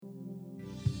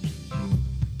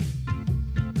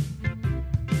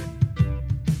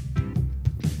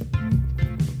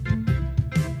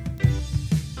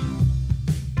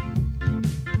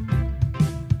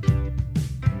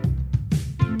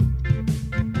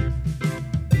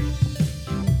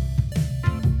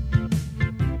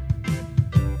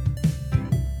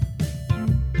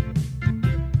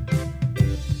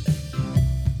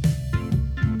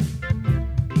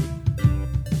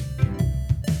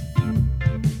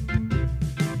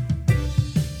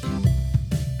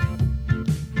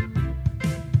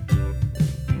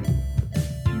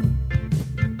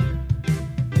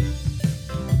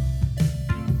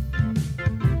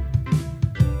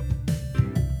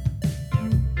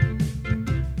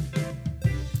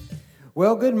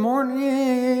Well, good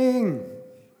morning.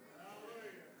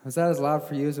 Was that as loud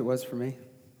for you as it was for me?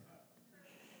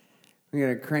 I'm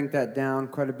going to crank that down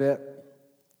quite a bit.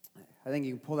 I think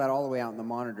you can pull that all the way out in the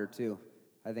monitor, too.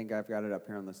 I think I've got it up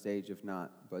here on the stage, if not.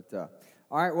 But,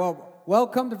 all right, well,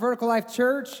 welcome to Vertical Life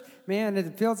Church. Man,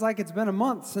 it feels like it's been a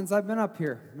month since I've been up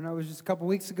here. I know it was just a couple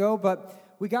weeks ago, but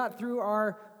we got through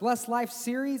our Blessed Life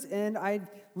series, and I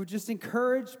was just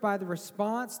encouraged by the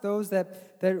response, those that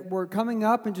were coming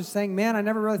up and just saying, man, I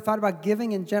never really thought about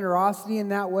giving and generosity in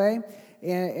that way.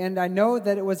 And I know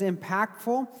that it was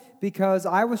impactful because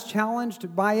I was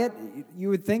challenged by it. You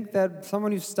would think that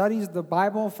someone who studies the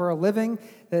Bible for a living,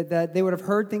 that they would have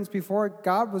heard things before.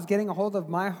 God was getting a hold of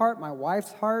my heart, my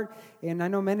wife's heart, and I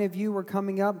know many of you were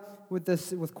coming up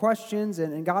with questions,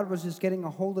 and God was just getting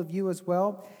a hold of you as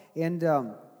well. And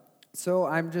so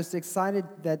I'm just excited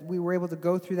that we were able to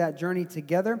go through that journey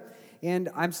together. And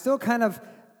I'm still kind of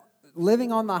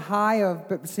living on the high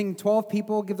of seeing 12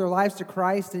 people give their lives to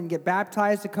Christ and get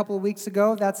baptized a couple of weeks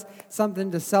ago. That's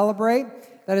something to celebrate.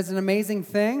 That is an amazing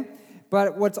thing.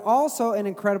 But what's also an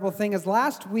incredible thing is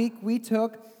last week we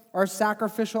took our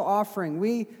sacrificial offering.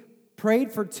 We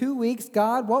prayed for 2 weeks,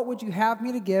 God, what would you have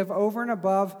me to give over and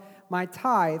above my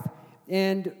tithe?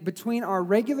 And between our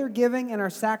regular giving and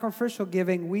our sacrificial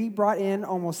giving, we brought in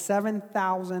almost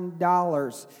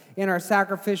 $7,000 in our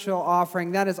sacrificial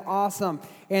offering. That is awesome.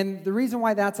 And the reason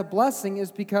why that's a blessing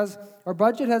is because our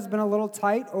budget has been a little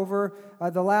tight over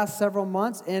the last several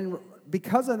months. And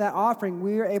because of that offering,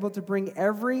 we are able to bring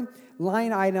every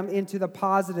line item into the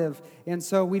positive. And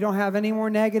so we don't have any more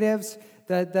negatives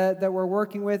that we're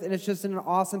working with, and it's just an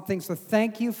awesome thing. So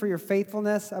thank you for your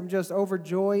faithfulness. I'm just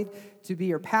overjoyed to be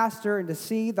your pastor and to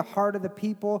see the heart of the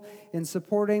people in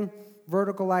supporting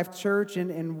Vertical Life Church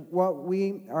and what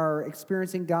we are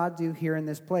experiencing God do here in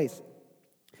this place.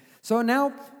 So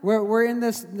now we're in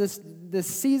this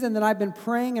season that I've been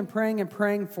praying and praying and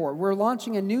praying for. We're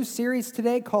launching a new series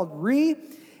today called Re.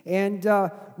 And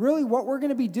really what we're going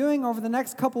to be doing over the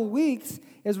next couple of weeks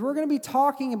is we're going to be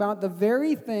talking about the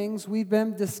very things we've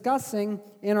been discussing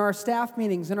in our staff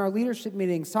meetings, in our leadership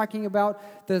meetings, talking about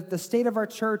the state of our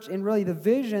church and really the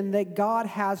vision that God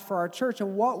has for our church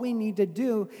and what we need to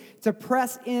do to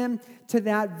press into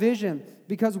that vision.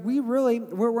 Because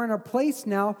we're in a place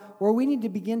now where we need to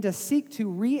begin to seek to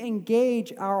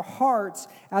re-engage our hearts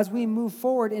as we move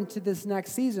forward into this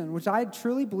next season, which I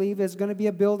truly believe is going to be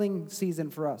a building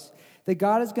season for us. That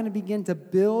God is going to begin to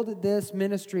build this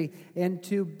ministry and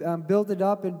to build it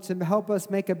up and to help us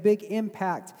make a big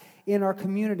impact in our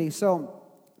community. So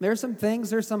there's some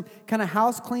kind of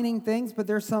house cleaning things, but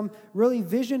there's some really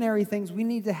visionary things we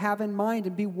need to have in mind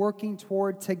and be working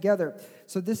toward together.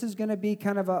 So this is going to be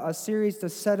kind of a series to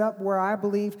set up where I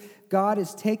believe God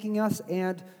is taking us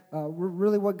and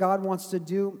really what God wants to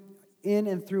do in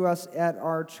and through us at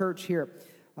our church here.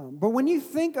 But when you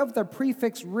think of the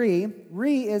prefix re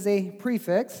is a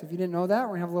prefix. If you didn't know that, we're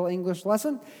going to have a little English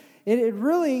lesson.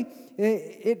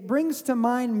 It brings to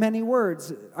mind many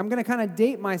words. I'm going to kind of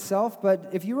date myself, but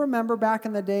if you remember back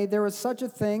in the day, there was such a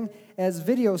thing as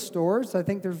video stores. I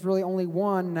think there's really only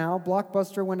one now.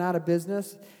 Blockbuster went out of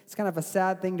business. It's kind of a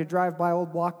sad thing to drive by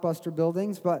old Blockbuster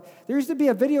buildings, but there used to be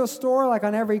a video store like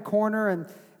on every corner, and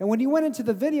when you went into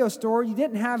the video store, you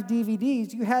didn't have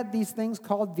DVDs. You had these things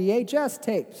called VHS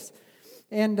tapes.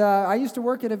 And I used to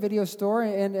work at a video store,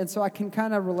 and so I can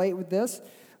kind of relate with this.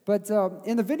 But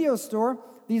in the video store,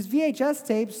 these VHS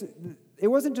tapes, it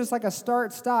wasn't just like a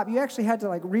start-stop. You actually had to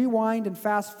like rewind and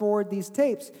fast-forward these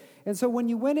tapes. And so when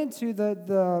you went into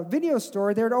the video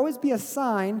store, there would always be a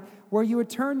sign where you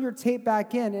would turn your tape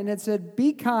back in, and it said,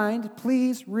 "Be kind,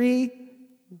 please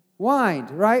rewind,"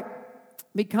 right?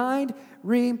 Be kind,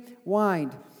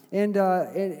 rewind. And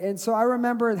so I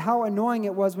remember how annoying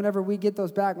it was whenever we get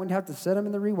those back. We'd have to set them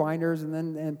in the rewinders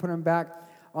and put them back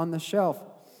on the shelf.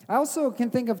 I also can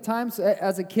think of times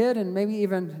as a kid, and maybe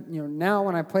even now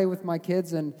when I play with my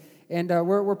kids, and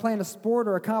we're playing a sport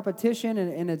or a competition,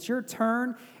 and it's your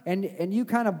turn, and you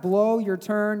kind of blow your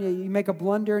turn. You make a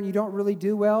blunder, and you don't really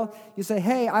do well. You say,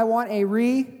 "Hey, I want a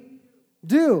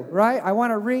redo," right? I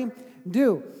want a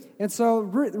redo. And so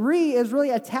re is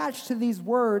really attached to these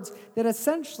words that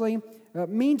essentially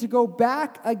mean to go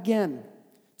back again.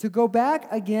 To go back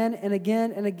again and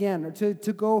again and again, or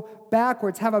to go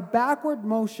backwards, have a backward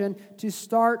motion to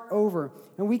start over.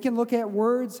 And we can look at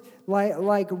words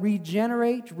like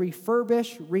regenerate,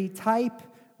 refurbish, retype,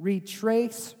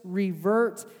 retrace,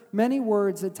 revert, many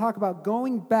words that talk about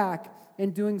going back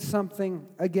and doing something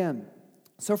again.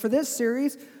 So for this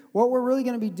series, what we're really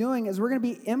going to be doing is we're going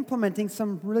to be implementing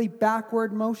some really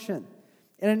backward motion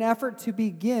in an effort to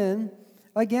begin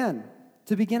again.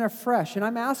 to begin afresh. And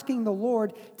I'm asking the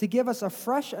Lord to give us a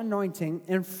fresh anointing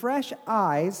and fresh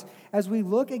eyes as we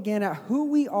look again at who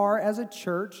we are as a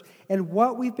church and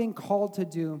what we've been called to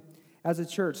do as a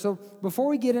church. So before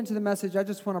we get into the message, I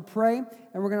just want to pray, and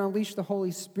we're going to unleash the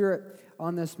Holy Spirit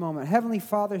on this moment. Heavenly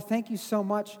Father, thank you so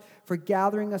much for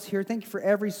gathering us here. Thank you for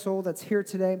every soul that's here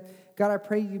today. God, I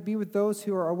pray you be with those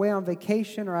who are away on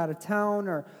vacation or out of town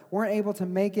or weren't able to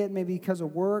make it maybe because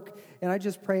of work. And I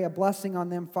just pray a blessing on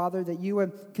them, Father, that you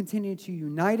would continue to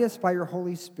unite us by your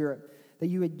Holy Spirit, that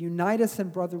you would unite us in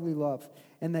brotherly love,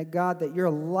 and that, God, that your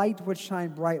light would shine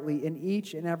brightly in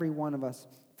each and every one of us.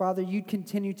 Father, you'd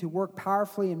continue to work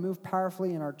powerfully and move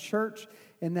powerfully in our church,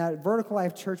 and that Vertical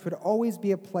Life Church would always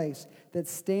be a place that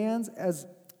stands as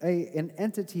an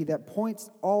entity that points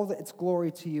all its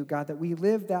glory to you, God, that we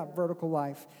live that vertical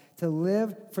life, to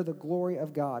live for the glory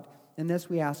of God. And this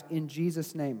we ask in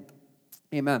Jesus' name.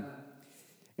 Amen.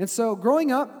 And so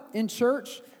growing up in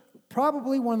church,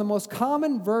 probably one of the most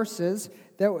common verses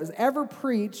that was ever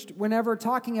preached whenever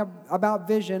talking about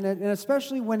vision, and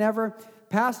especially whenever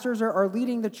pastors are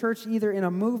leading the church either in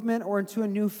a movement or into a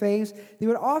new phase, they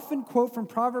would often quote from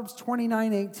Proverbs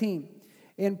 29:18.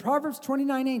 In Proverbs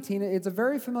 29:18, it's a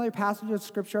very familiar passage of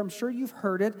Scripture. I'm sure you've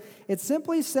heard it. It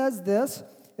simply says this.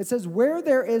 It says, where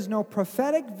there is no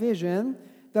prophetic vision,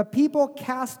 the people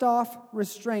cast off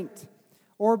restraint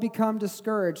or become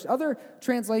discouraged. Other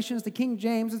translations, the King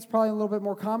James, it's probably a little bit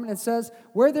more common. It says,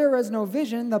 where there is no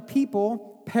vision, the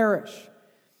people perish.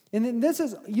 And then this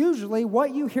is usually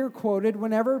what you hear quoted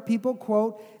whenever people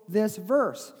quote this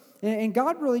verse. And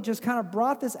God really just kind of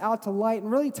brought this out to light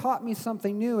and really taught me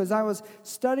something new as I was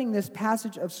studying this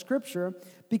passage of Scripture,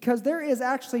 because there is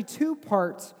actually two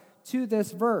parts to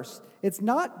this verse. It's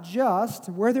not just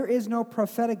where there is no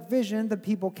prophetic vision, the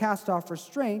people cast off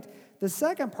restraint. The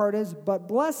second part is, but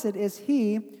blessed is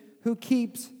he who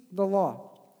keeps the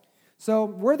law. So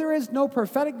where there is no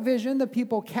prophetic vision, the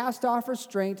people cast off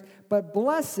restraint, but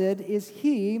blessed is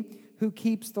he who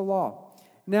keeps the law.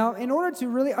 Now, in order to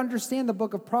really understand the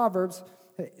book of Proverbs,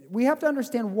 we have to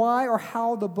understand why or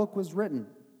how the book was written.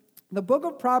 The book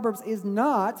of Proverbs is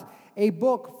not a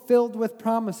book filled with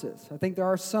promises. I think there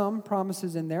are some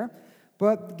promises in there,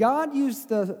 but God used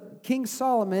the King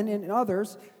Solomon and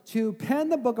others to pen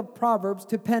the book of Proverbs,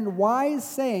 to pen wise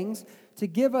sayings, to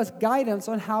give us guidance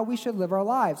on how we should live our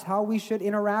lives, how we should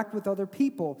interact with other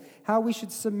people, how we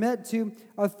should submit to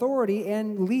authority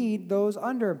and lead those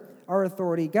under our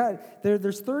authority. God,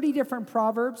 there's 30 different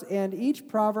proverbs, and each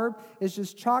proverb is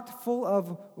just chocked full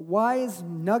of wise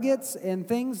nuggets and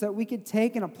things that we could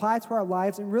take and apply to our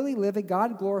lives and really live a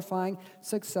God-glorifying,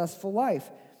 successful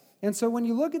life. And so when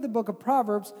you look at the book of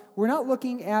Proverbs, we're not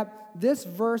looking at this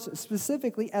verse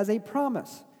specifically as a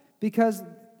promise, because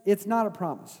it's not a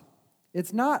promise.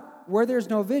 It's not where there's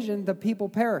no vision, the people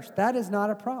perish. That is not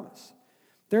a promise.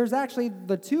 There's actually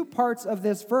the two parts of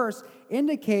this verse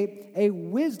indicate a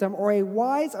wisdom or a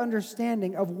wise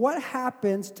understanding of what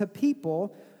happens to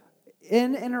people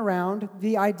in and around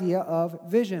the idea of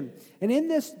vision. And in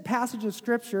this passage of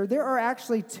Scripture, there are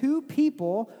actually two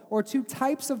people or two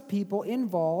types of people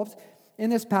involved in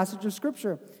this passage of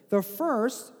Scripture. The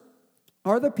first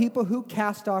are the people who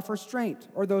cast off restraint,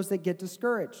 or those that get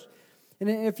discouraged. And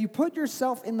if you put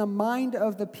yourself in the mind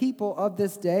of the people of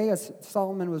this day, as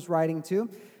Solomon was writing to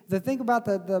think about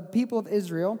the people of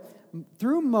Israel,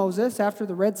 through Moses, after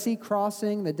the Red Sea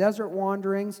crossing, the desert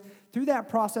wanderings, through that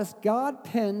process, God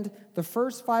penned the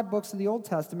first 5 books of the Old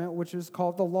Testament, which is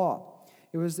called the Law.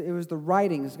 It was the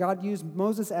writings. God used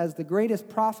Moses as the greatest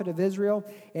prophet of Israel,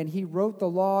 and he wrote the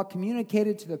law,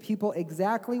 communicated to the people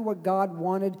exactly what God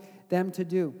wanted them to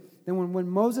do. Then when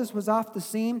Moses was off the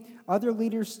scene, other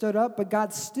leaders stood up, but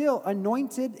God still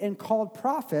anointed and called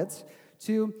prophets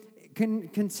to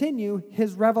continue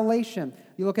his revelation.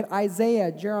 You look at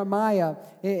Isaiah, Jeremiah,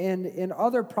 and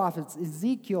other prophets,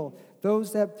 Ezekiel,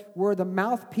 those that were the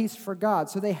mouthpiece for God.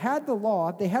 So they had the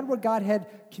law, they had what God had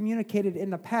communicated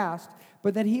in the past,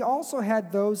 but then he also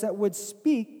had those that would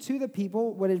speak to the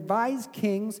people, would advise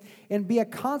kings, and be a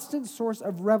constant source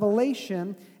of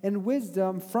revelation and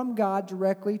wisdom from God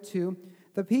directly to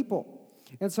the people.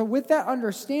 And so with that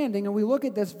understanding, and we look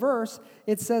at this verse,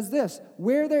 it says this,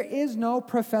 where there is no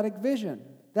prophetic vision.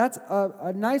 That's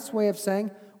a nice way of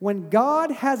saying when God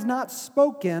has not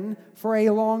spoken for a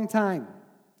long time.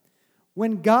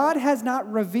 When God has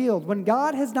not revealed, when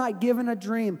God has not given a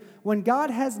dream, when God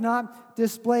has not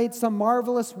displayed some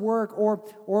marvelous work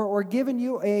or given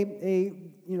you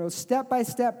a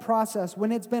step-by-step process,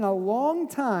 when it's been a long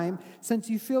time since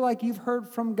you feel like you've heard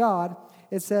from God,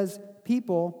 it says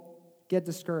people get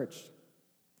discouraged.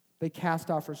 They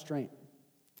cast off restraint.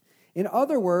 In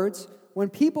other words, when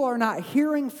people are not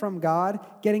hearing from God,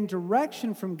 getting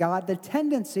direction from God, the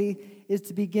tendency is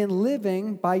to begin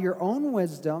living by your own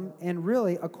wisdom and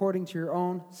really according to your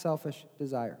own selfish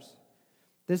desires.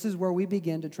 This is where we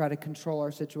begin to try to control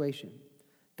our situation.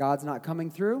 God's not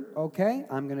coming through, okay,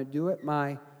 I'm going to do it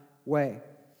my way.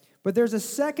 But there's a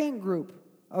second group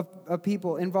of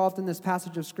people involved in this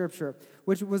passage of Scripture,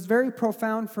 which was very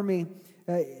profound for me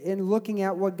in looking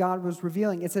at what God was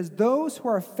revealing. It says, those who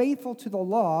are faithful to the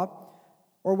law,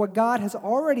 or what God has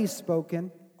already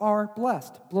spoken, are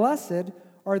blessed. Blessed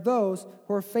are those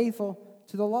who are faithful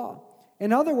to the law.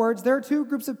 In other words, there are two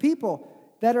groups of people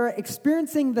that are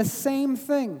experiencing the same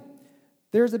thing.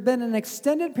 There's been an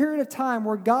extended period of time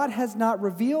where God has not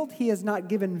revealed, He has not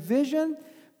given vision,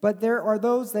 but there are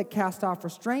those that cast off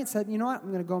restraint, said, you know what,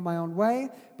 I'm going to go my own way.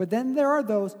 But then there are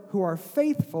those who are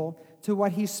faithful to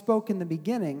what He spoke in the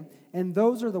beginning, and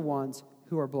those are the ones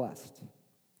who are blessed.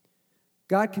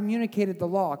 God communicated the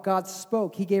law. God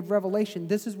spoke. He gave revelation.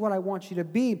 This is what I want you to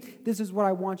be. This is what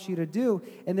I want you to do.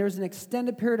 And there's an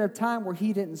extended period of time where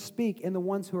He didn't speak, and the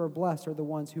ones who are blessed are the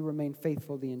ones who remain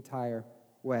faithful the entire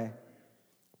way.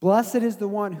 Blessed is the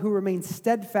one who remains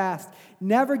steadfast,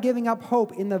 never giving up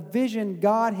hope in the vision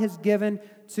God has given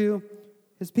to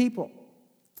His people.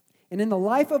 And in the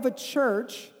life of a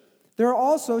church, there are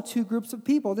also two groups of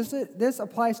people. This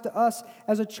applies to us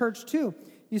as a church too.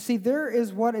 You see, there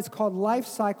is what is called life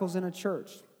cycles in a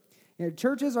church.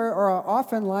 Churches are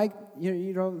often like,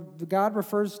 God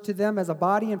refers to them as a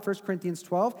body in 1 Corinthians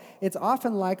 12. It's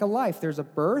often like a life. There's a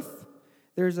birth,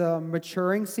 there's a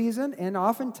maturing season, and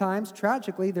oftentimes,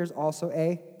 tragically, there's also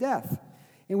a death.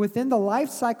 And within the life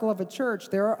cycle of a church,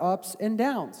 there are ups and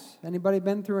downs. Anybody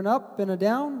been through an up and a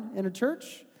down in a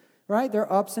church? Right? There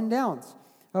are ups and downs.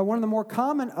 One of the more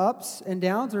common ups and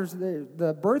downs, there's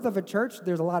the birth of a church.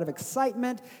 There's a lot of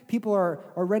excitement. People are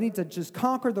ready to just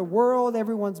conquer the world.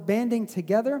 Everyone's banding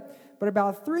together. But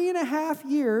about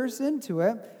 3.5 years into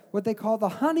it, what they call the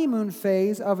honeymoon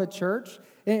phase of a church,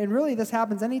 and really this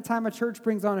happens anytime a church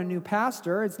brings on a new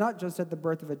pastor. It's not just at the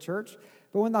birth of a church.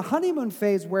 But when the honeymoon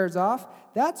phase wears off,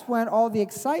 that's when all the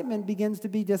excitement begins to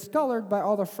be discolored by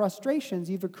all the frustrations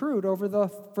you've accrued over the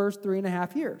first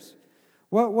 3.5 years.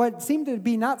 What seemed to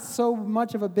be not so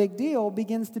much of a big deal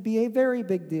begins to be a very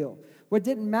big deal. What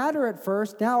didn't matter at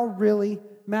first now really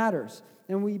matters.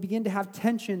 And we begin to have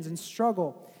tensions and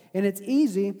struggle. And it's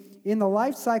easy in the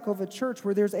life cycle of a church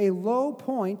where there's a low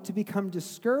point to become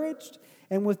discouraged.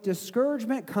 And with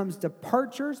discouragement comes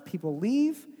departures. People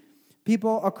leave.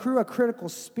 People accrue a critical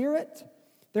spirit.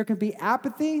 There can be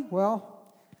apathy. Well,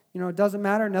 it doesn't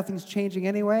matter. Nothing's changing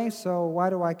anyway, so why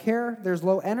do I care? There's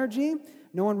low energy.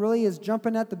 No one really is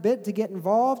jumping at the bit to get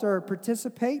involved or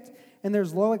participate. And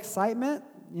there's low excitement.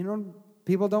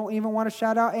 People don't even want to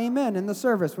shout out amen in the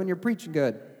service when you're preaching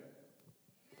good.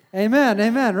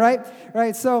 Amen,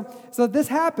 right? So this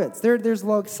happens. There's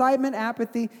low excitement,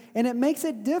 apathy, and it makes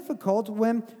it difficult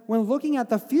when looking at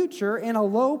the future in a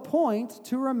low point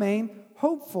to remain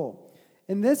hopeful.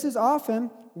 And this is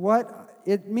often what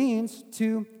it means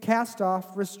to cast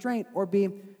off restraint or be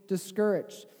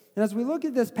discouraged. And as we look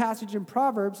at this passage in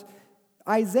Proverbs,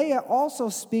 Isaiah also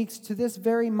speaks to this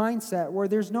very mindset where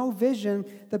there's no vision,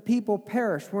 the people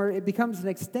perish, where it becomes an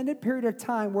extended period of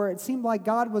time where it seemed like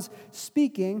God was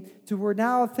speaking to where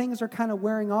now things are kind of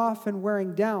wearing off and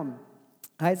wearing down.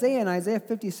 Isaiah in Isaiah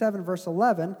 57 verse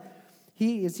 11,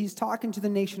 he's talking to the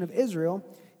nation of Israel.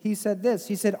 He said this,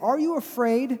 he said, "Are you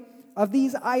afraid of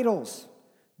these idols?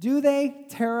 Do they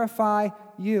terrify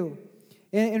you?"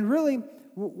 And really,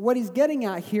 what he's getting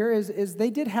at here is they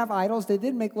did have idols. They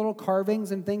did make little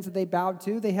carvings and things that they bowed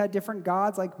to. They had different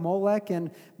gods like Molech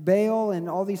and Baal and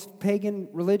all these pagan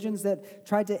religions that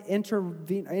tried to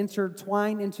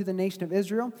intertwine into the nation of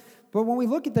Israel. But when we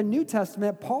look at the New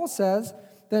Testament, Paul says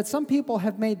that some people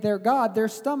have made their god their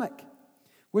stomach,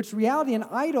 which reality an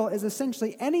idol is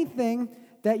essentially anything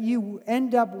that you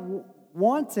end up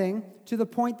wanting to the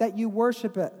point that you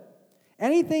worship it.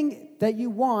 Anything that you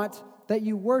want, that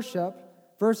you worship,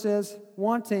 versus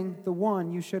wanting the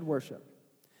one you should worship.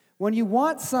 When you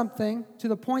want something to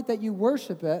the point that you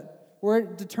worship it, where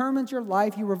it determines your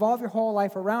life, you revolve your whole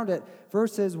life around it,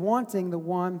 versus wanting the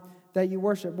one that you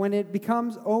worship. When it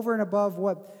becomes over and above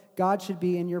what God should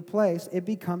be in your place, it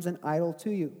becomes an idol to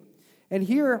you. And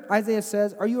here Isaiah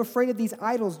says, "Are you afraid of these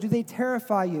idols? Do they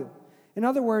terrify you?" In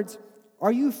other words,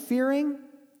 are you fearing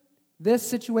this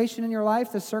situation in your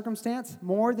life, this circumstance,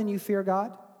 more than you fear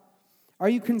God? Are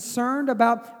you concerned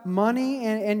about money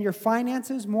and your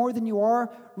finances more than you are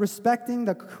respecting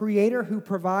the Creator who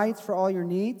provides for all your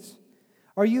needs?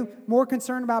 Are you more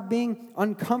concerned about being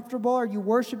uncomfortable? Are you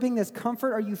worshiping this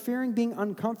comfort? Are you fearing being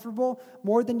uncomfortable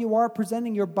more than you are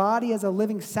presenting your body as a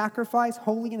living sacrifice,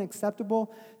 holy and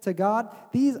acceptable to God?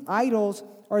 These idols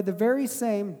are the very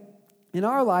same in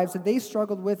our lives that they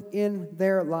struggled with in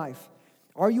their life.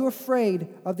 Are you afraid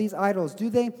of these idols? Do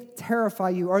they terrify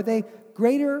you? Are they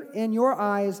greater in your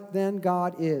eyes than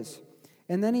God is?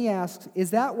 And then he asks,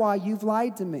 is that why you've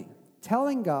lied to me?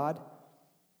 Telling God,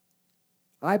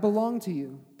 I belong to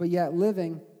you, but yet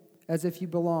living as if you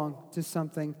belong to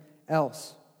something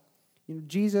else.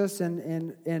 Jesus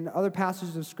and other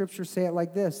passages of Scripture say it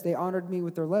like this: they honored me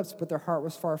with their lips, but their heart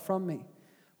was far from me.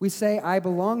 We say, I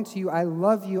belong to you, I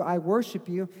love you, I worship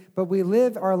you, but we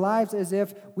live our lives as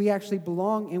if we actually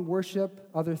belong and worship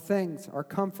other things, our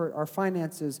comfort, our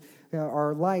finances,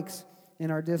 our likes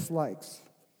and our dislikes.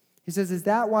 He says, is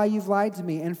that why you've lied to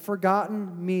me and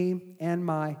forgotten me and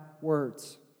my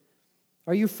words?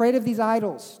 Are you afraid of these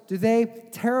idols? Do they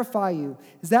terrify you?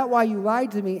 Is that why you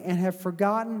lied to me and have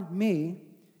forgotten me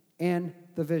and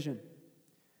the vision?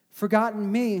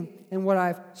 Forgotten me and what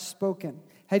I've spoken?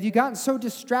 Have you gotten so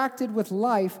distracted with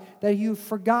life that you've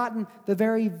forgotten the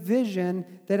very vision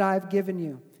that I've given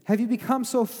you? Have you become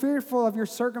so fearful of your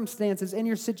circumstances and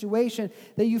your situation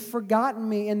that you've forgotten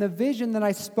me and the vision that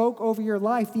I spoke over your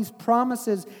life, these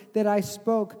promises that I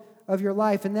spoke of your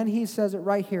life? And then he says it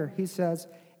right here. He says,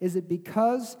 is it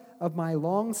because of my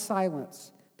long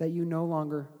silence that you no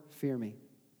longer fear me?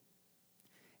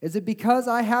 Is it because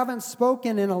I haven't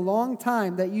spoken in a long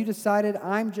time that you decided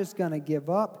I'm just going to give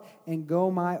up and go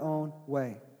my own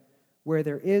way? Where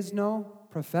there is no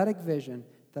prophetic vision,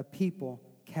 the people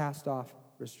cast off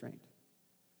restraint.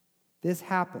 This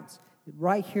happens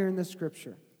right here in the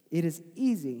Scripture. It is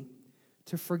easy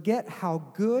to forget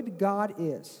how good God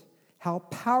is, how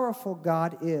powerful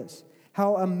God is,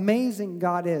 how amazing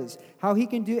God is, how He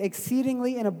can do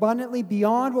exceedingly and abundantly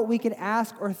beyond what we could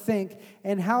ask or think,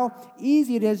 and how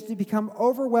easy it is to become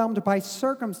overwhelmed by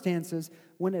circumstances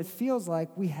when it feels like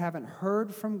we haven't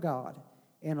heard from God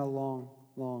in a long,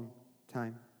 long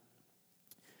time.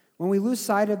 When we lose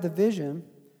sight of the vision,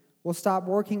 we'll stop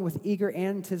working with eager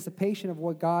anticipation of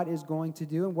what God is going to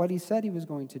do and what He said He was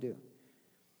going to do.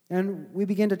 And we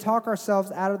begin to talk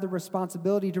ourselves out of the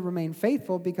responsibility to remain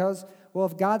faithful because, well,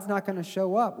 if God's not going to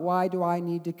show up, why do I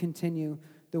need to continue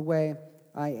the way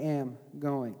I am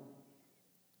going?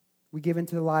 We give in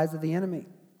to the lies of the enemy.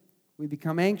 We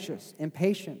become anxious,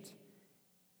 impatient,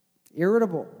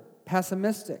 irritable,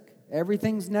 pessimistic.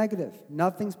 Everything's negative.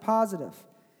 Nothing's positive.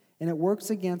 And it works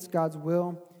against God's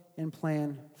will and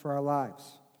plan for our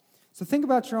lives. So think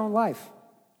about your own life.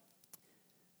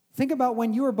 Think about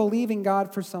when you were believing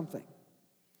God for something,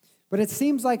 but it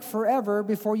seems like forever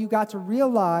before you got to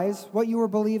realize what you were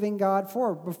believing God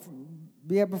for,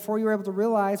 before you were able to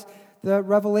realize the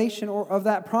revelation of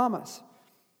that promise.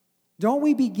 Don't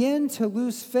we begin to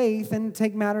lose faith and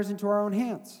take matters into our own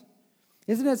hands?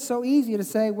 Isn't it so easy to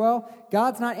say, well,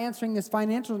 God's not answering this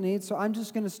financial need, so I'm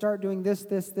just going to start doing this,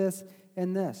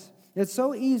 and this. It's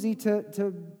so easy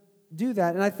to do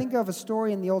that. And I think of a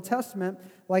story in the Old Testament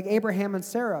like Abraham and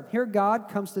Sarah. Here God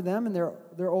comes to them in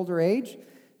their older age.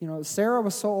 You know, Sarah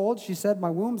was so old, she said, my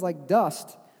womb's like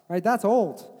dust. Right? That's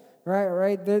old.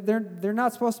 Right? They're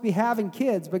not supposed to be having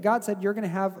kids, but God said, you're going to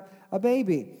have a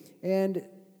baby. And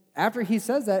after he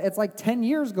says that, it's like 10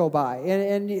 years go by,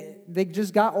 and they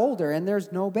just got older, and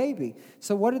there's no baby.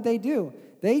 So what did they do?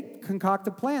 They concoct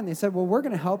a plan. They said, well, we're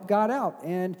going to help God out,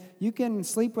 and you can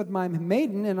sleep with my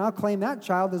maiden, and I'll claim that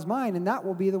child as mine, and that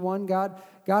will be the one God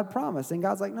promised. And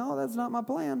God's like, no, that's not my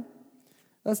plan.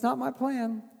 That's not my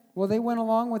plan. Well, they went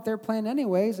along with their plan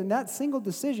anyways, and that single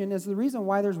decision is the reason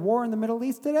why there's war in the Middle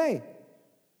East today.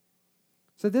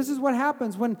 So this is what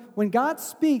happens when God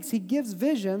speaks, He gives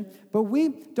vision, but we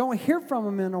don't hear from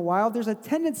Him in a while. There's a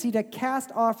tendency to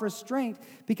cast off restraint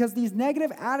because these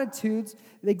negative attitudes,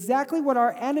 exactly what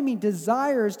our enemy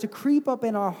desires to creep up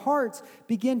in our hearts,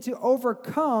 begin to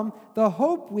overcome the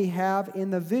hope we have in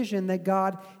the vision that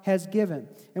God has given.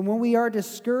 And when we are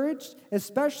discouraged,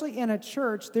 especially in a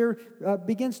church, there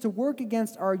begins to work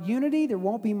against our unity. There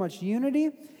won't be much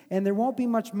unity, and there won't be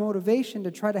much motivation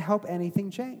to try to help anything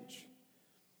change.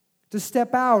 To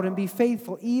step out and be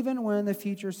faithful even when the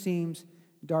future seems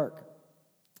dark.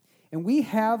 And we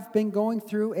have been going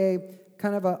through a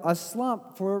kind of a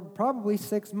slump for probably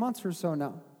 6 months or so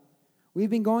now. We've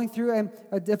been going through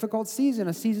a difficult season,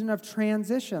 a season of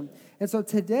transition. And so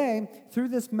today, through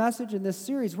this message in this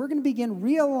series, we're going to begin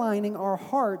realigning our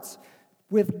hearts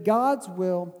with God's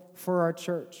will for our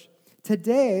church.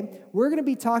 Today, we're going to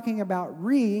be talking about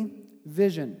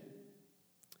revision.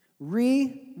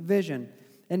 Revision.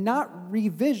 and not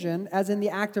revision as in the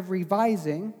act of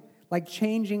revising, like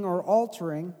changing or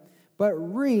altering, but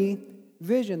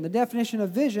revision. The definition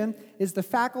of vision is the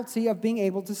faculty of being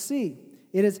able to see.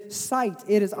 It is sight,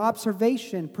 it is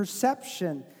observation,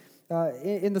 perception.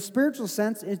 In the spiritual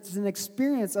sense, it's an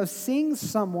experience of seeing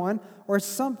someone or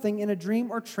something in a dream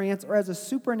or trance or as a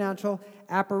supernatural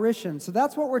apparition. So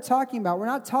that's what we're talking about. We're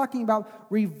not talking about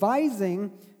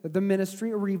revising the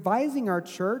ministry or revising our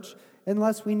church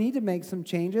unless we need to make some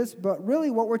changes. But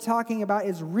really what we're talking about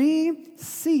is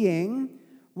re-seeing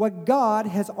what God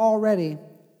has already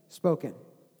spoken.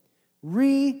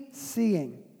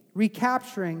 Re-seeing,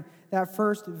 recapturing that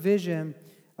first vision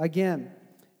again.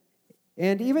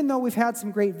 And even though we've had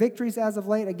some great victories as of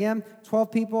late, again,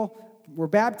 12 people were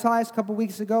baptized a couple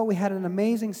weeks ago. We had an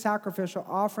amazing sacrificial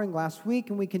offering last week,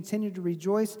 and we continue to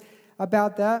rejoice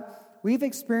about that. We've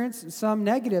experienced some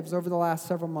negatives over the last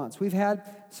several months. We've had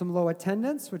some low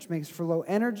attendance, which makes for low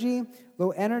energy.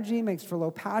 Low energy makes for low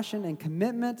passion and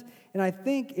commitment. And I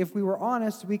think if we were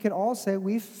honest, we could all say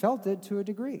we've felt it to a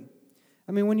degree.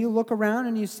 I mean, when you look around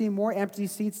and you see more empty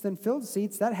seats than filled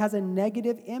seats, that has a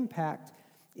negative impact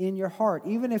in your heart,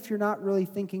 even if you're not really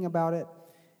thinking about it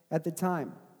at the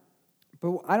time.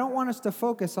 But I don't want us to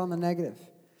focus on the negative.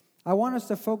 I want us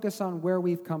to focus on where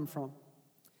we've come from.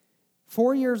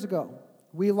 4 years ago,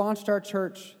 we launched our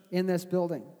church in this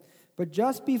building. But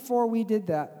just before we did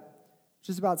that,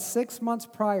 just about 6 months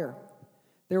prior,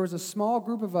 there was a small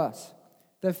group of us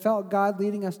that felt God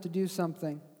leading us to do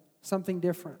something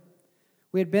different.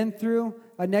 We had been through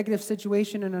a negative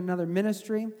situation in another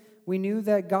ministry. We knew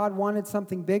that God wanted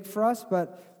something big for us,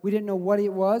 but we didn't know what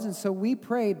it was. And so we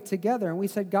prayed together and we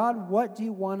said, God, what do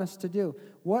you want us to do?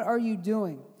 What are you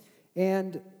doing?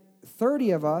 And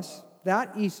 30 of us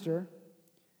that Easter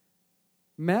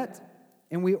met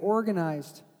and we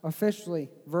organized officially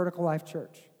Vertical Life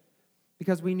Church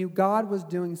because we knew God was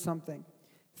doing something.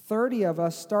 30 of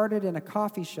us started in a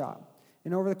coffee shop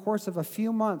and over the course of a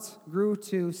few months grew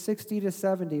to 60 to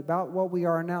 70, about what we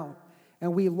are now.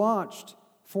 And we launched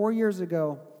 4 years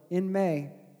ago in May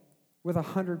with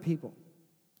 100 people.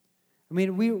 I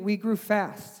mean, we grew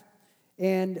fast.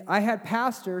 And I had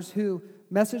pastors who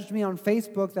messaged me on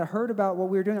Facebook that heard about what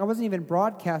we were doing. I wasn't even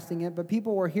broadcasting it, but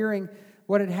people were hearing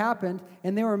what had happened,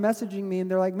 and they were messaging me, and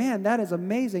they're like, man, that is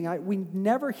amazing. We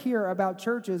never hear about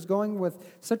churches going with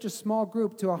such a small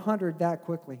group to 100 that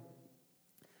quickly.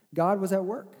 God was at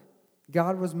work.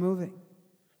 God was moving.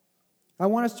 I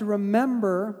want us to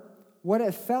remember what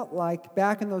it felt like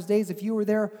back in those days if you were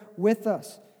there with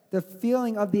us. The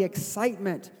feeling of the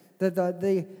excitement,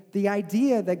 the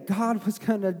idea that God was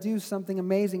going to do something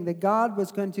amazing, that God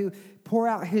was going to pour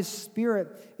out His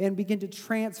Spirit and begin to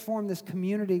transform this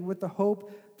community with the hope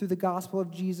through the gospel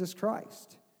of Jesus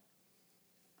Christ.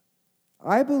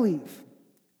 I believe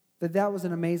that was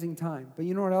an amazing time. But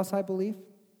you know what else I believe?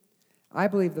 I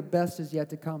believe the best is yet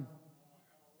to come.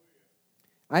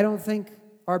 I don't think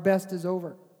our best is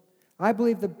over. I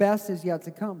believe the best is yet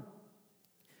to come.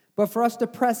 But for us to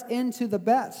press into the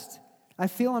best, I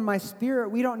feel in my spirit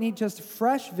we don't need just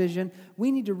fresh vision.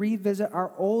 We need to revisit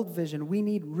our old vision. We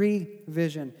need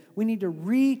revision. We need to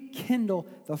rekindle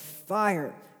the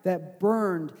fire that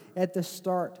burned at the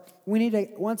start. We need to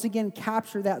once again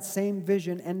capture that same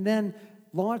vision and then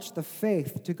launch the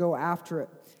faith to go after it.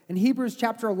 In Hebrews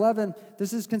chapter 11,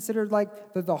 this is considered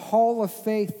like the hall of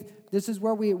faith. This is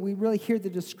where we really hear the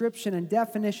description and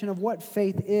definition of what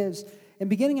faith is. And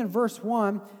beginning in verse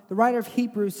 1, the writer of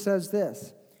Hebrews says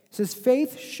this. It says,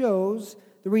 faith shows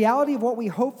the reality of what we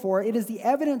hope for. It is the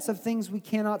evidence of things we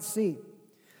cannot see.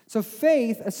 So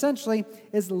faith, essentially,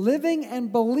 is living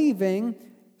and believing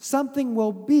something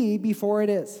will be before it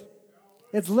is.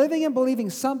 It's living and believing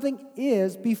something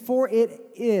is before it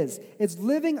is. It's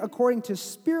living according to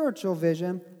spiritual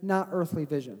vision, not earthly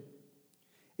vision.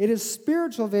 It is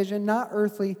spiritual vision, not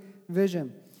earthly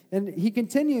vision. And he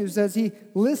continues as he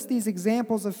lists these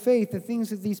examples of faith, the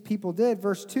things that these people did.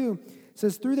 Verse 2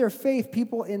 says, through their faith,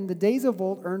 people in the days of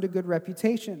old earned a good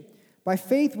reputation. By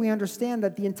faith, we understand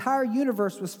that the entire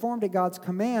universe was formed at God's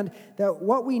command, that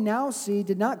what we now see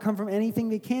did not come from anything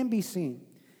that can be seen.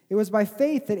 It was by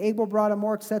faith that Abel brought a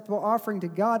more acceptable offering to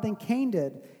God than Cain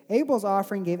did. Abel's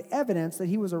offering gave evidence that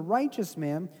he was a righteous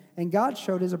man, and God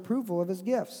showed His approval of his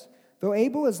gifts. Though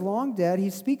Abel is long dead, he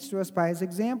speaks to us by his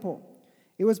example.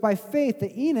 It was by faith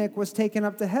that Enoch was taken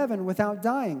up to heaven without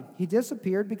dying. He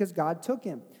disappeared because God took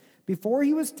him. Before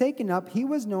he was taken up, he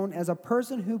was known as a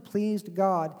person who pleased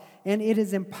God, and it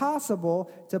is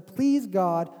impossible to please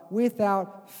God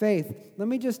without faith. Let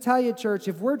me just tell you, church,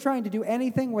 if we're trying to do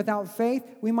anything without faith,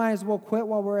 we might as well quit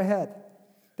while we're ahead.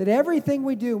 that everything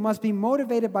we do must be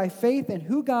motivated by faith in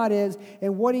who God is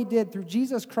and what He did through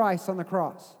Jesus Christ on the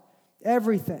cross.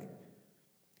 Everything.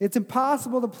 It's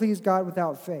impossible to please God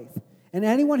without faith. And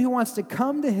anyone who wants to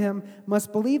come to Him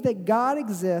must believe that God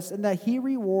exists and that He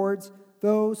rewards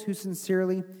those who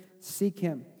sincerely seek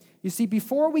Him. You see,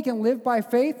 before we can live by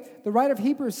faith, the writer of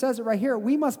Hebrews says it right here,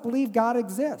 we must believe God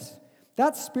exists.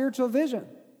 That's spiritual vision.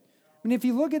 I mean, if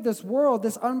you look at this world,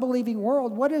 this unbelieving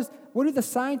world, what do the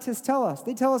scientists tell us?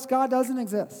 They tell us God doesn't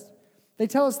exist. They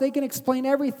tell us they can explain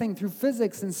everything through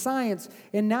physics and science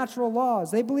and natural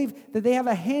laws. They believe that they have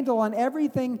a handle on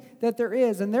everything that there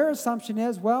is. And their assumption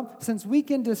is, well, since we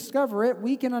can discover it,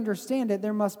 we can understand it,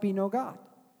 there must be no God.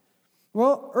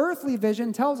 Well, earthly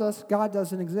vision tells us God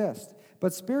doesn't exist.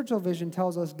 But spiritual vision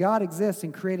tells us God exists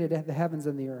and created the heavens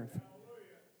and the earth.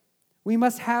 We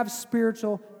must have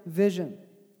spiritual vision.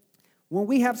 When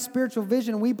we have spiritual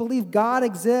vision, we believe God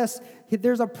exists.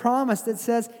 There's a promise that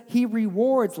says He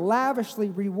lavishly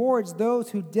rewards those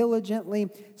who diligently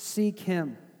seek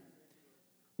Him.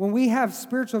 When we have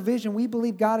spiritual vision, we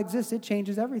believe God exists. It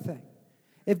changes everything.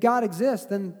 If God exists,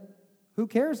 then who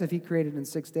cares if He created in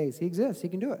 6 days? He exists. He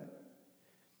can do it.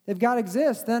 If God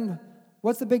exists, then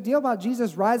what's the big deal about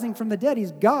Jesus rising from the dead?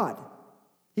 He's God.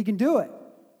 He can do it,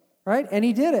 right? And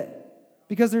He did it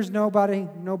because there's nobody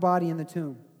in the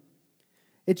tomb.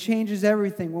 It changes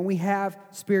everything when we have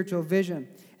spiritual vision.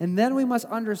 And then we must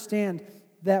understand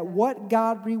that what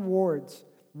God rewards,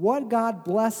 what God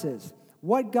blesses,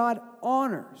 what God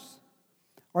honors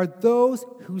are those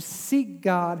who seek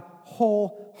God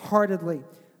wholeheartedly.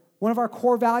 One of our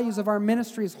core values of our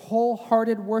ministry is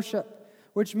wholehearted worship,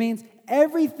 which means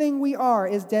everything we are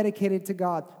is dedicated to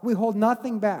God. We hold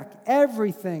nothing back,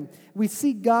 everything. We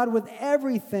seek God with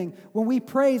everything. When we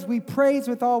praise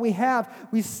with all we have.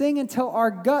 We sing until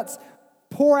our guts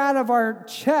pour out of our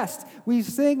chest. We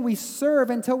sing, we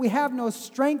serve until we have no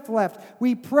strength left.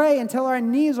 We pray until our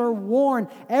knees are worn.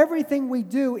 Everything we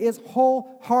do is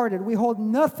wholehearted. We hold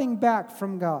nothing back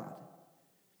from God.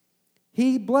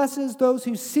 He blesses those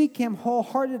who seek Him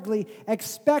wholeheartedly,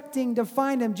 expecting to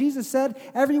find Him. Jesus said,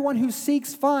 everyone who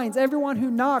seeks finds. Everyone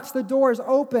who knocks, the door is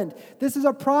opened. This is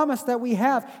a promise that we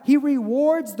have. He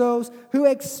rewards those who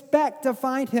expect to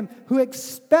find Him, who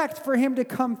expect for Him to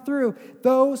come through,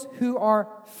 those who are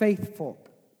faithful.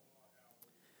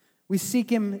 We seek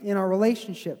Him in our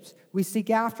relationships. We seek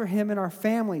after Him in our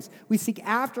families. We seek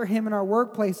after Him in our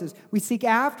workplaces. We seek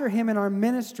after Him in our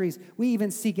ministries. We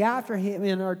even seek after Him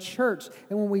in our church.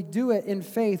 And when we do it in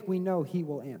faith, we know He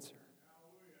will answer.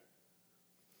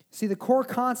 See, the core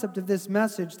concept of this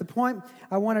message, the point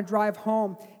I want to drive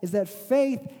home, is that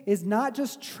faith is not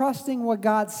just trusting what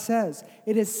God says.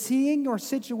 It is seeing your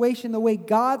situation the way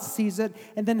God sees it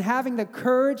and then having the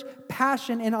courage,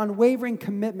 passion, and unwavering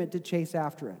commitment to chase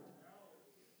after it.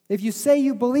 If you say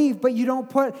you believe, but you don't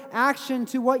put action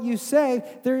to what you say,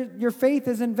 your faith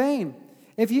is in vain.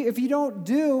 If you don't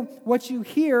do what you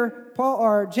hear,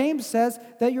 James says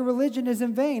that your religion is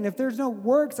in vain. If there's no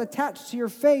works attached to your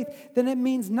faith, then it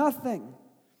means nothing.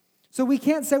 So we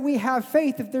can't say we have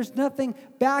faith if there's nothing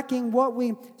backing what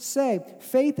we say.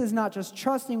 Faith is not just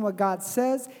trusting what God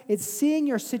says. It's seeing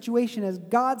your situation as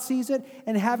God sees it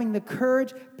and having the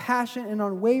courage, passion, and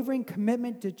unwavering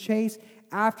commitment to chase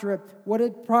after it. What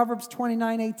did Proverbs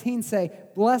 29:18 say?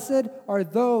 Blessed are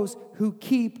those who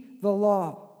keep the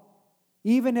law,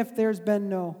 even if there's been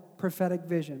no prophetic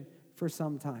vision for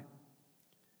some time.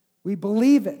 We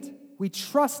believe it. We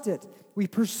trust it. We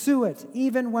pursue it,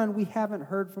 even when we haven't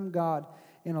heard from God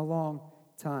in a long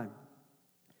time.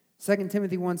 2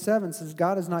 Timothy 1:7 says,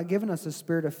 God has not given us a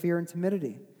spirit of fear and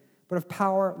timidity, but of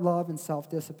power, love, and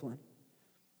self-discipline.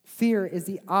 Fear is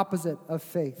the opposite of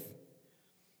faith.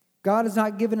 God has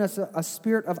not given us a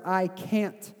spirit of I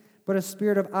can't, but a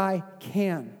spirit of I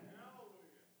can.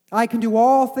 I can do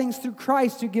all things through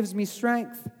Christ who gives me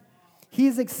strength. He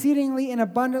is exceedingly and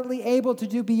abundantly able to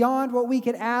do beyond what we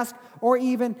could ask or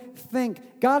even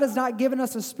think. God has not given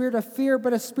us a spirit of fear,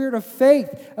 but a spirit of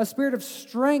faith, a spirit of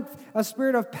strength, a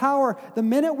spirit of power. The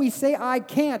minute we say, I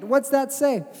can't, what's that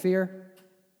say? Fear.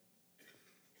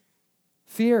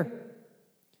 Fear.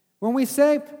 When we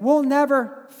say, we'll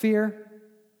never, fear.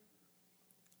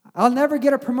 I'll never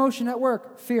get a promotion at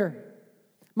work, fear.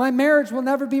 My marriage will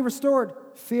never be restored,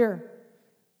 fear.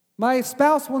 My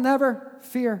spouse will never,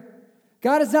 fear.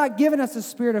 God has not given us a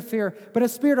spirit of fear, but a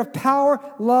spirit of power,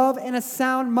 love, and a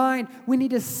sound mind. We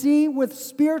need to see with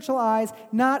spiritual eyes,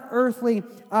 not earthly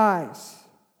eyes.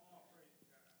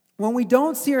 When we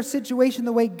don't see our situation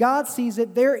the way God sees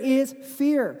it, there is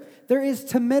fear. There is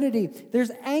timidity.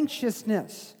 There's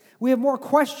anxiousness. We have more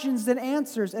questions than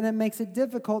answers, and it makes it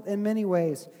difficult in many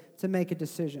ways to make a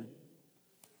decision.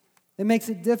 It makes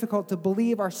it difficult to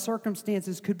believe our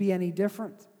circumstances could be any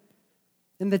different.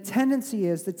 And the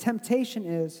temptation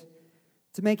is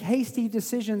to make hasty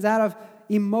decisions out of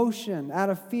emotion, out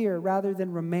of fear, rather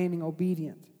than remaining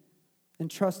obedient and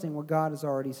trusting what God has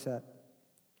already said.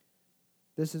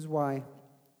 This is why,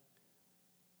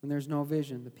 when there's no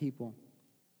vision, the people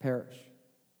perish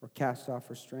or cast off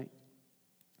restraint.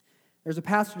 There's a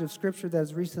passage of Scripture that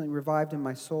has recently revived in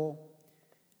my soul.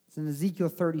 It's in Ezekiel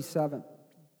 37.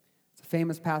 It's a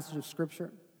famous passage of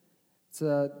Scripture. It's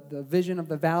the vision of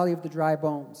the valley of the dry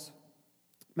bones.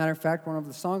 Matter of fact, one of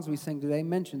the songs we sing today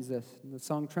mentions this, in the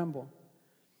song Tremble.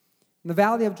 In the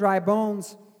valley of dry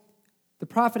bones, the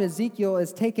prophet Ezekiel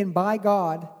is taken by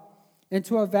God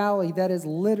into a valley that is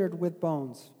littered with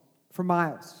bones for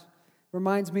miles.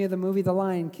 Reminds me of the movie The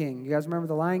Lion King. You guys remember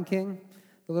The Lion King?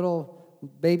 The little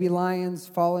baby lions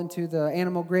fall into the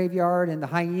animal graveyard and the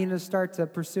hyenas start to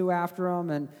pursue after them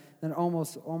and then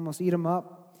almost eat them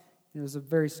up. It was a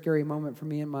very scary moment for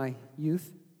me in my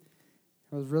youth.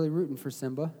 I was really rooting for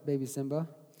Simba, baby Simba.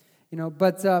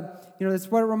 That's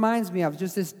what it reminds me of,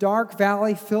 just this dark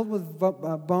valley filled with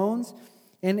bones.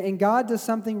 And God does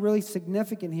something really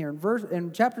significant here.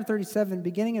 In chapter 37,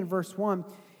 beginning in verse 1,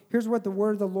 here's what the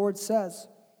word of the Lord says.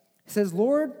 It says, the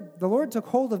Lord took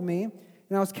hold of me,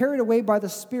 and I was carried away by the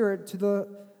Spirit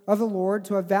of the Lord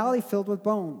to a valley filled with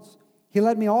bones. He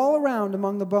led me all around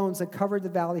among the bones that covered the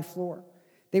valley floor.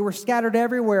 They were scattered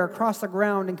everywhere across the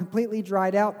ground and completely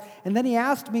dried out. And then he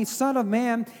asked me, Son of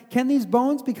man, can these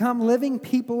bones become living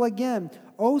people again?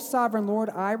 O sovereign Lord,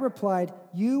 I replied,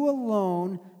 you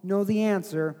alone know the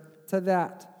answer to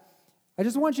that. I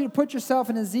just want you to put yourself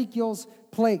in Ezekiel's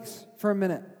place for a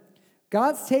minute.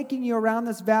 God's taking you around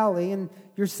this valley, and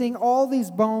you're seeing all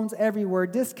these bones everywhere,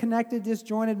 disconnected,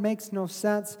 disjointed, makes no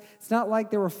sense. It's not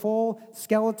like there were full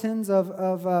skeletons of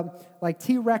like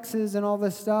T-Rexes and all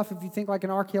this stuff, if you think like an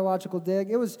archaeological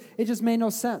dig. It just made no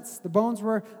sense. The bones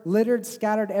were littered,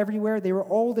 scattered everywhere. They were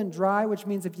old and dry, which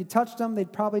means if you touched them,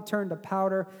 they'd probably turn to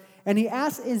powder. And he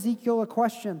asked Ezekiel a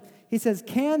question. He says,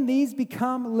 can these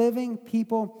become living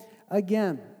people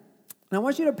again? And I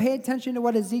want you to pay attention to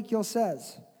what Ezekiel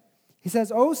says. He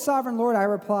says, O sovereign Lord, I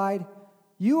replied,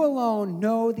 you alone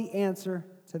know the answer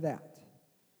to that.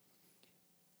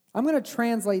 I'm going to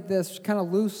translate this kind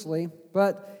of loosely,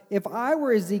 but if I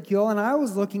were Ezekiel and I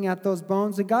was looking at those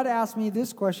bones and God asked me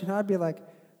this question, I'd be like,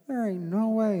 there ain't no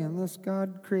way in this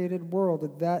God-created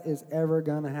world that is ever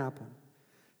going to happen.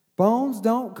 Bones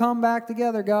don't come back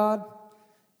together, God.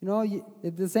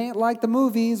 This ain't like the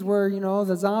movies where,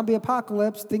 the zombie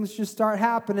apocalypse, things just start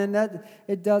happening. That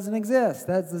it doesn't exist.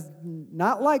 That's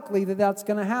not likely that that's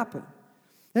going to happen.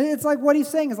 And it's like what he's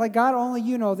saying is like, God, only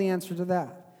you know the answer to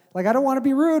that. Like, I don't want to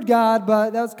be rude, God,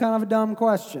 but that's kind of a dumb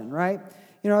question, right?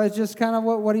 It's just kind of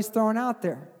what he's throwing out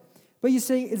there. But you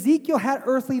see, Ezekiel had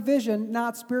earthly vision,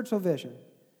 not spiritual vision.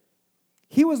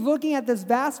 He was looking at this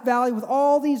vast valley with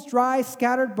all these dry,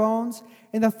 scattered bones,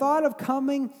 and the thought of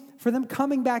for them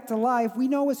coming back to life, we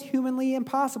know is humanly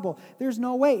impossible. There's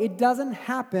no way. It doesn't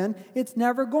happen. It's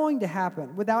never going to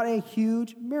happen without a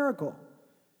huge miracle.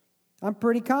 I'm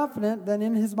pretty confident that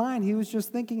in his mind, he was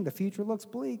just thinking, the future looks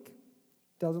bleak.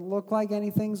 Doesn't look like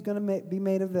anything's going to be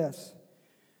made of this.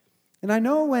 And I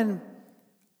know when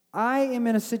I am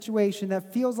in a situation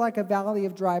that feels like a valley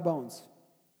of dry bones,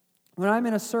 when I'm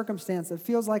in a circumstance that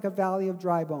feels like a valley of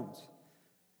dry bones,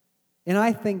 and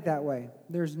I think that way,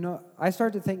 I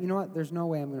start to think, you know what, there's no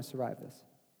way I'm going to survive this.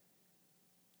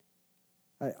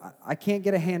 I can't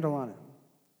get a handle on it.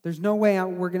 There's no way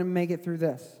we're going to make it through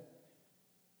this.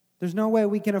 There's no way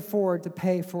we can afford to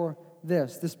pay for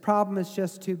this. This problem is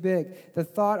just too big. The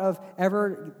thought of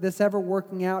this ever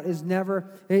working out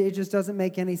it just doesn't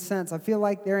make any sense. I feel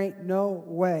like there ain't no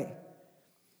way.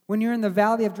 When you're in the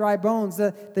valley of dry bones,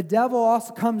 the devil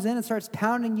also comes in and starts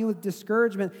pounding you with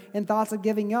discouragement and thoughts of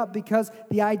giving up because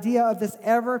the idea of this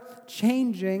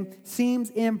ever-changing seems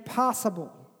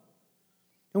impossible.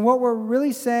 And what we're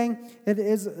really saying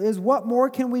is what more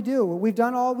can we do? We've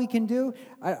done all we can do.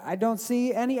 I don't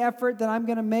see any effort that I'm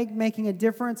going to making a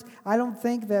difference. I don't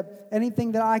think that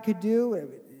anything that I could do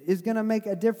is going to make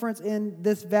a difference in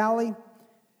this valley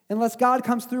unless God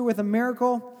comes through with a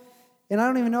miracle. And I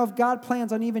don't even know if God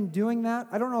plans on even doing that.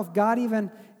 I don't know if God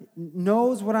even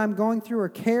knows what I'm going through or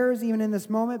cares even in this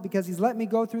moment because he's let me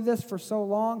go through this for so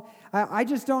long. I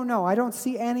just don't know. I don't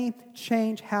see any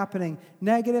change happening.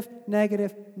 Negative,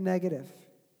 negative, negative.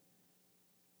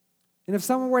 And if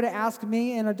someone were to ask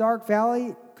me in a dark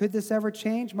valley, could this ever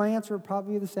change? My answer would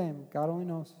probably be the same. God only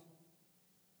knows.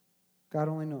 God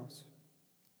only knows.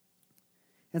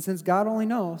 And since God only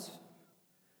knows,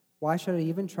 why should I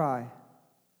even try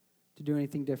to do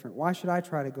anything different? Why should I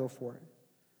try to go for it?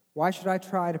 Why should I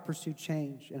try to pursue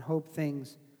change and hope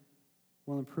things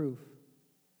will improve?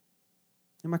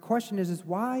 And my question is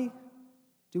why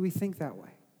do we think that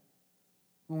way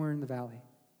when we're in the valley?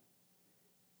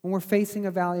 When we're facing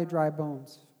a valley of dry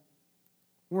bones?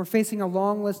 When we're facing a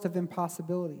long list of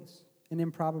impossibilities and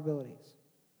improbabilities?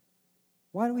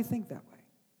 Why do we think that way?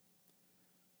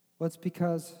 Well, it's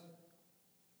because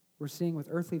we're seeing with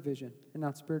earthly vision and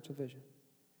not spiritual vision.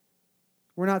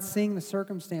 We're not seeing the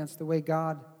circumstance the way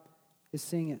God is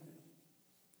seeing it.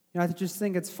 I just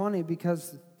think it's funny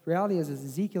because the reality is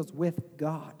Ezekiel's with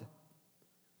God.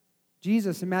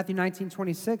 Jesus in Matthew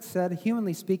 19:26 said,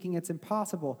 humanly speaking, it's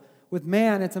impossible. With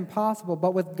man, it's impossible.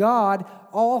 But with God,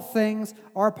 all things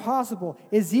are possible.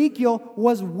 Ezekiel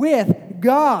was with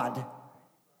God.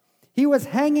 He was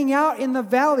hanging out in the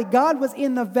valley. God was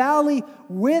in the valley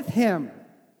with him.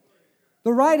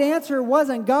 The right answer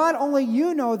wasn't, God, only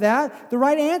you know that. The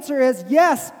right answer is,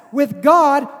 yes, with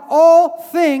God, all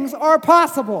things are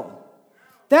possible.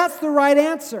 That's the right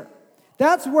answer.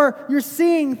 That's where you're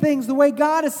seeing things the way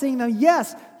God is seeing them.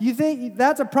 Yes, you think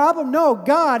that's a problem? No,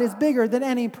 God is bigger than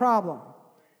any problem.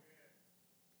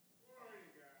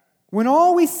 When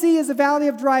all we see is a valley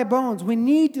of dry bones, we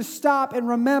need to stop and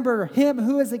remember Him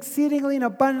who is exceedingly and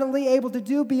abundantly able to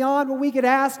do beyond what we could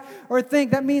ask or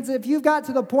think. That means if you've got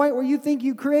to the point where you think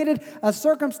you created a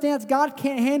circumstance God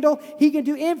can't handle, He can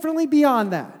do infinitely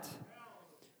beyond that.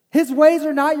 His ways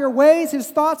are not your ways.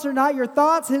 His thoughts are not your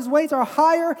thoughts. His ways are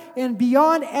higher and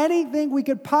beyond anything we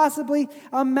could possibly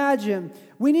imagine.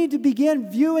 We need to begin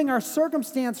viewing our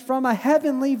circumstance from a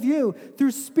heavenly view,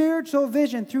 through spiritual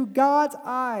vision, through God's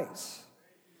eyes.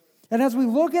 And as we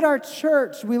look at our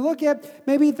church, we look at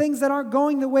maybe things that aren't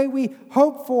going the way we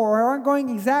hope for or aren't going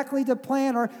exactly to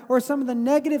plan or some of the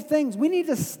negative things. We need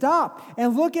to stop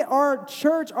and look at our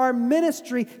church, our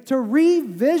ministry, to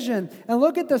revision and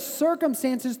look at the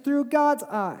circumstances through God's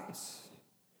eyes.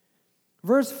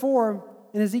 Verse 4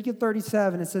 in Ezekiel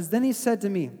 37, it says, "Then he said to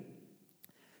me,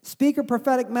 speak a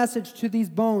prophetic message to these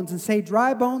bones and say,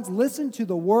 dry bones, listen to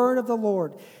the word of the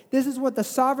Lord. This is what the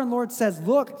sovereign Lord says.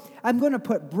 Look, I'm going to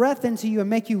put breath into you and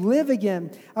make you live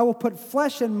again. I will put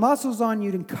flesh and muscles on you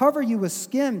and cover you with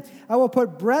skin. I will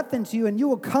put breath into you and you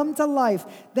will come to life.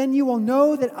 Then you will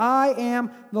know that I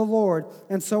am the Lord.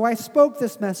 And so I spoke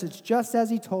this message just as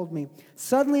he told me.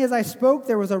 Suddenly as I spoke,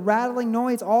 there was a rattling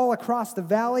noise all across the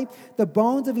valley. The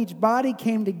bones of each body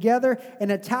came together and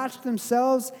attached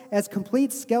themselves as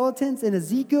complete skeletons, and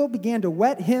Ezekiel began to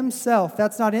wet himself."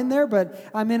 That's not in there, but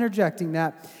I'm interjecting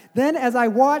that. "Then as I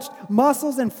watched,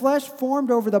 muscles and flesh formed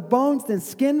over the bones, then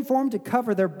skin formed to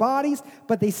cover their bodies,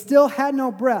 but they still had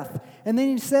no breath. And then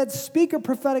he said, speak a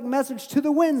prophetic message to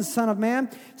the winds, son of man.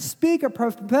 Speak a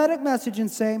prophetic message and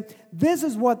say, this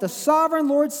is what the sovereign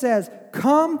Lord says.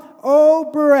 Come, O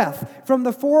breath, from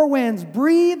the four winds,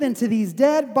 breathe into these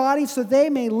dead bodies so they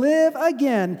may live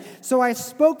again. So I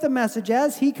spoke the message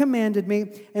as he commanded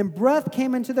me, and breath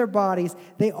came into their bodies.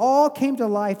 They all came to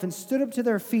life and stood up to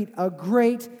their feet, a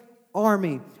great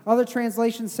army." Other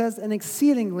translation says an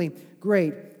exceedingly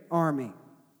great army.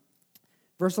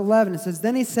 Verse 11, it says,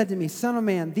 "Then he said to me, son of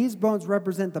man, these bones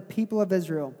represent the people of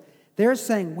Israel. They're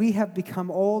saying, we have become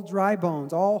old, dry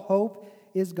bones. All hope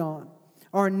is gone.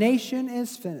 Our nation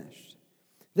is finished.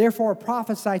 Therefore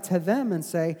prophesy to them and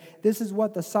say, this is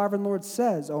what the sovereign Lord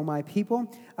says, O my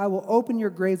people. I will open your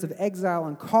graves of exile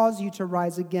and cause you to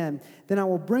rise again. Then I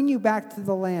will bring you back to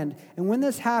the land. And when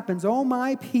this happens, O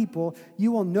my people,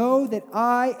 you will know that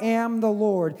I am the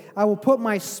Lord. I will put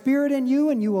my spirit in you,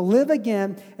 and you will live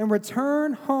again and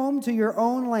return home to your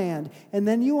own land. And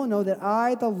then you will know that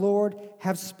I, the Lord,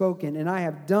 have spoken, and I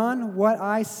have done what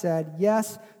I said.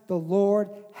 Yes, the Lord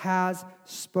has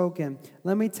spoken."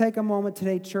 Let me take a moment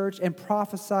today, church, and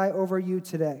prophesy over you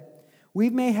today. We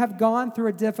may have gone through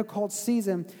a difficult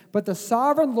season, but the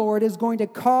sovereign Lord is going to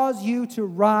cause you to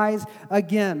rise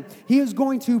again. He is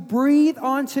going to breathe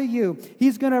onto you.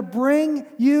 He's going to bring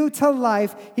you to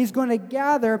life. He's going to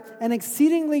gather an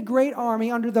exceedingly great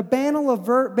army under the banner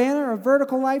of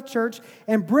Vertical Life Church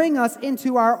and bring us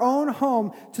into our own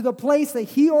home, to the place that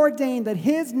He ordained that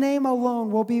His name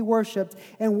alone will be worshiped.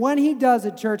 And when He does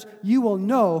it, church, you will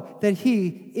know that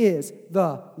He is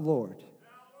the Lord.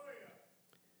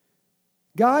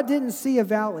 God didn't see a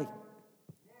valley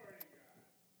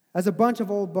as a bunch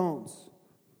of old bones,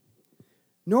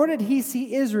 nor did He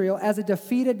see Israel as a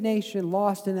defeated nation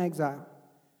lost in exile.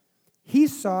 He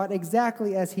saw it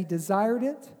exactly as He desired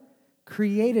it,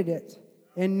 created it,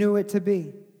 and knew it to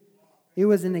be. It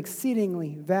was an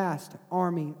exceedingly vast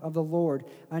army of the Lord,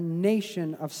 a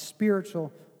nation of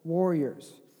spiritual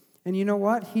warriors. And you know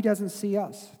what? He doesn't see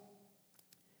us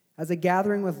as a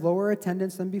gathering with lower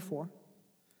attendance than before,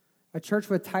 a church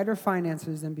with tighter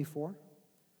finances than before.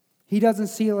 He doesn't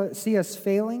see us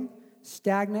failing,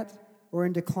 stagnant, or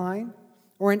in decline,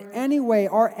 or in any way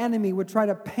our enemy would try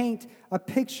to paint a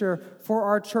picture for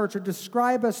our church or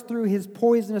describe us through his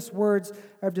poisonous words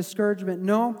of discouragement.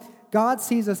 No, God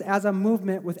sees us as a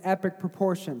movement with epic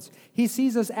proportions. He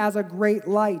sees us as a great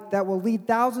light that will lead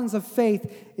thousands of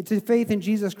to faith in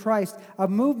Jesus Christ, a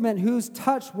movement whose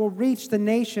touch will reach the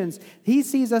nations. He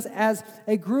sees us as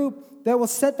a group that will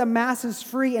set the masses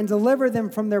free and deliver them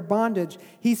from their bondage.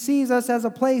 He sees us as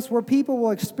a place where people will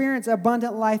experience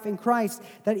abundant life in Christ,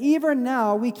 that even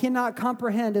now we cannot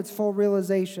comprehend its full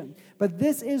realization. But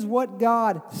this is what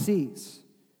God sees.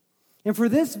 And for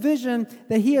this vision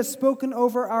that he has spoken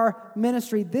over our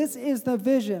ministry, this is the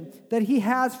vision that he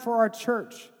has for our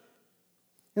church.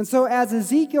 And so as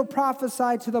Ezekiel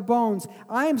prophesied to the bones,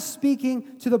 I am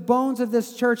speaking to the bones of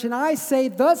this church, and I say,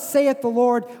 thus saith the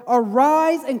Lord,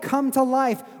 arise and come to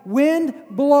life. Wind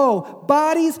blow,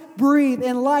 bodies breathe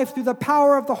in life through the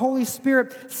power of the Holy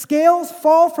Spirit. Scales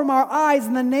fall from our eyes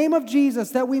in the name of Jesus,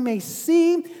 that we may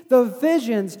see the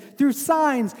visions through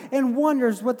signs and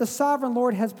wonders what the sovereign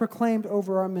Lord has proclaimed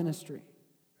over our ministry.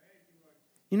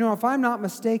 You know, if I'm not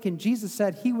mistaken, Jesus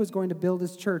said he was going to build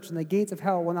his church and the gates of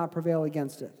hell will not prevail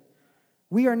against it.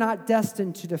 We are not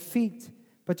destined to defeat,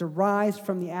 but to rise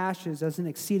from the ashes as an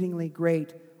exceedingly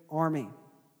great army.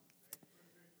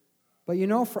 But you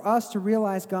know, for us to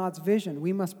realize God's vision,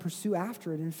 we must pursue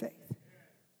after it in faith.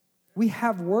 We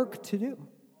have work to do.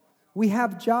 We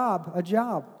have a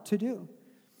job to do.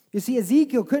 You see,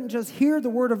 Ezekiel couldn't just hear the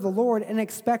word of the Lord and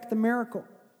expect the miracle.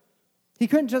 He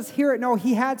couldn't just hear it. No,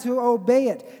 he had to obey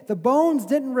it. The bones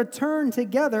didn't return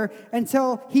together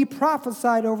until he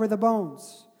prophesied over the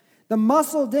bones. The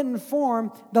muscle didn't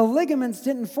form, the ligaments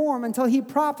didn't form until he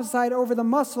prophesied over the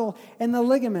muscle and the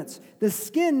ligaments. The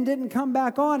skin didn't come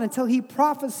back on until he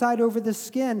prophesied over the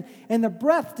skin. And the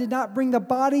breath did not bring the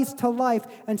bodies to life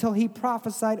until he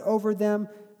prophesied over them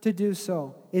to do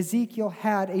so. Ezekiel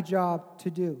had a job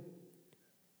to do.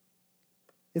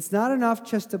 It's not enough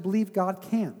just to believe God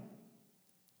can.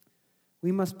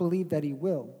 We must believe that he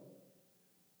will.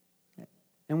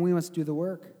 And we must do the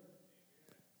work.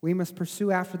 We must pursue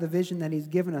after the vision that he's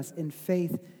given us in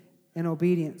faith and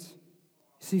obedience.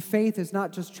 You see, faith is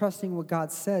not just trusting what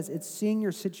God says. It's seeing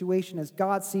your situation as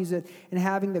God sees it and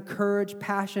having the courage,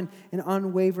 passion, and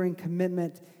unwavering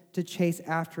commitment to chase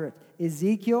after it.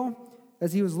 Ezekiel,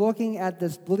 as he was looking at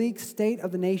this bleak state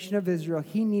of the nation of Israel,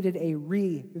 he needed a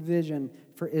revision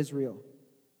for Israel.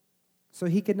 So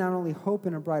he could not only hope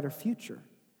in a brighter future,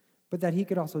 but that he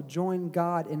could also join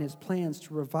God in his plans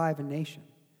to revive a nation.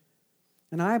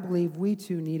 And I believe we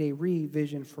too need a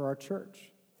revision for our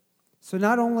church. So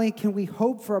not only can we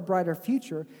hope for a brighter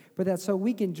future, but that so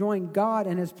we can join God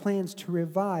in his plans to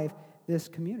revive this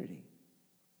community.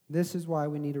 This is why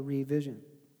we need a revision.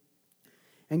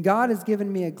 And God has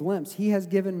given me a glimpse. He has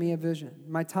given me a vision.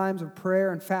 In my times of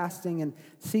prayer and fasting and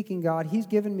seeking God, he's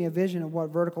given me a vision of what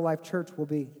Vertical Life Church will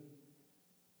be.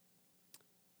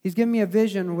 He's given me a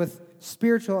vision with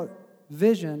spiritual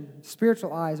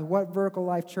eyes of what Vertical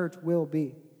Life Church will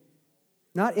be.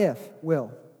 Not if,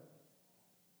 will.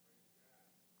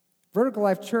 Vertical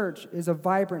Life Church is a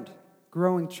vibrant,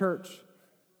 growing church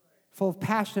full of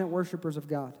passionate worshipers of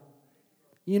God,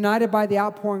 united by the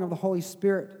outpouring of the Holy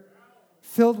Spirit,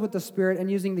 filled with the Spirit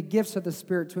and using the gifts of the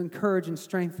Spirit to encourage and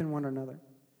strengthen one another.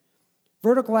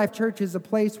 Vertical Life Church is a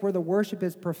place where the worship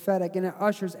is prophetic and it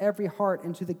ushers every heart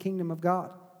into the kingdom of God,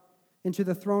 into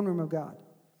the throne room of God.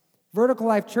 Vertical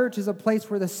Life Church is a place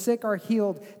where the sick are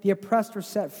healed, the oppressed are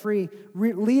set free,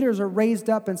 leaders are raised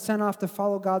up and sent off to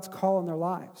follow God's call in their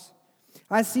lives.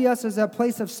 I see us as a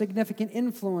place of significant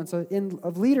influence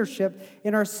of leadership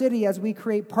in our city as we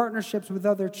create partnerships with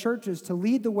other churches to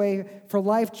lead the way for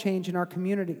life change in our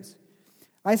communities.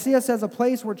 I see us as a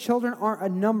place where children aren't a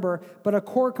number, but a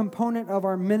core component of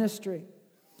our ministry.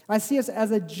 I see us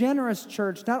as a generous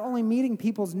church, not only meeting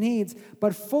people's needs,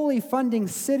 but fully funding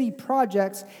city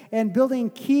projects and building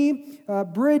key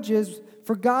bridges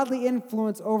for godly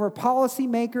influence over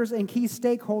policymakers and key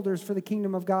stakeholders for the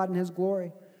kingdom of God and his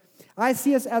glory. I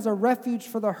see us as a refuge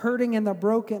for the hurting and the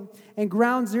broken and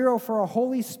ground zero for a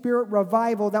Holy Spirit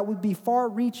revival that would be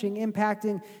far-reaching,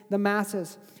 impacting the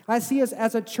masses. I see us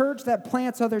as a church that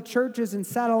plants other churches and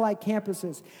satellite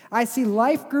campuses. I see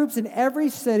life groups in every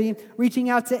city reaching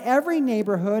out to every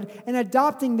neighborhood and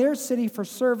adopting their city for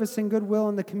service and goodwill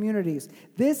in the communities.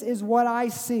 This is what I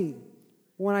see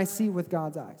when I see with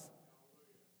God's eyes.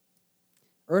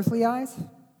 Earthly eyes,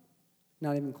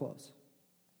 not even close.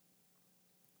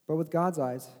 But with God's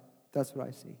eyes, that's what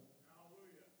I see.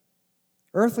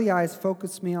 Earthly eyes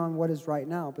focus me on what is right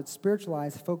now, but spiritual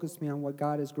eyes focus me on what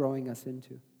God is growing us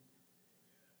into.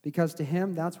 Because to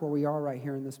Him, that's where we are right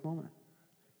here in this moment.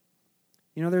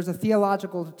 You know, there's a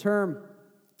theological term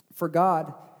for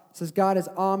God. It says God is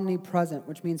omnipresent,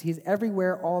 which means He's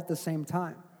everywhere all at the same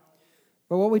time.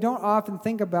 But what we don't often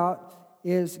think about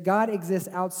is God exists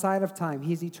outside of time.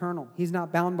 He's eternal. He's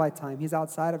not bound by time. He's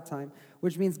outside of time,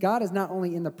 which means God is not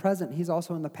only in the present, He's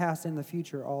also in the past and the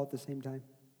future all at the same time.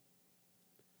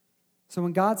 So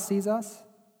when God sees us,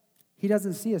 He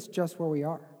doesn't see us just where we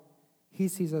are. He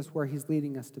sees us where He's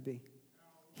leading us to be.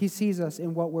 He sees us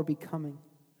in what we're becoming.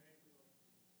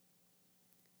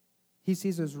 He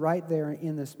sees us right there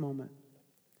in this moment.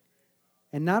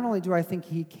 And not only do I think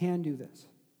He can do this,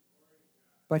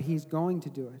 but He's going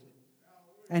to do it.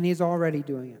 And He's already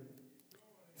doing it.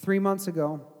 3 months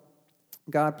ago,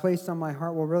 God placed on my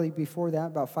heart, well, really before that,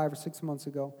 about 5 or 6 months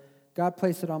ago, God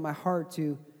placed it on my heart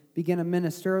to begin a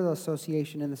ministerial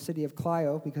association in the city of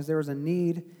Clio because there was a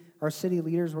need. Our city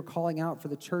leaders were calling out for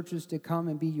the churches to come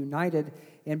and be united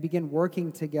and begin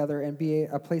working together and be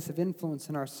a place of influence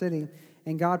in our city.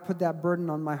 And God put that burden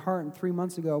on my heart. And 3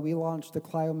 months ago, we launched the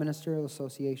Clio Ministerial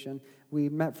Association. We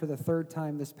met for the third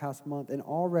time this past month. And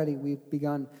already we've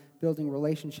begun building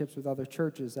relationships with other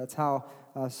churches. That's how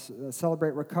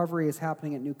Celebrate Recovery is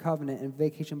happening at New Covenant, and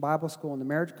Vacation Bible School and the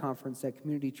Marriage Conference at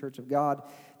Community Church of God.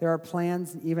 There are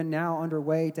plans even now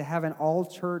underway to have an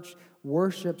all-church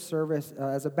worship service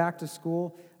as a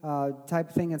back-to-school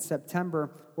type thing in September,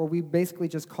 where we basically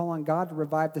just call on God to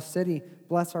revive the city,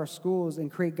 bless our schools, and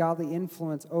create godly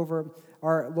influence over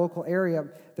our local area.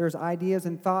 There's ideas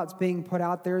and thoughts being put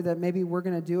out there that maybe we're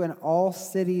going to do an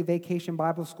all-city Vacation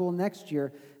Bible School next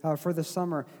year for the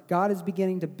summer. God is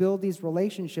beginning to build these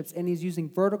relationships, and He's using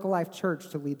Vertical Life Church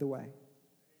to lead the way.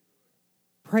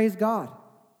 Praise God.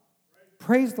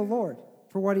 Praise the Lord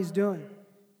for what He's doing.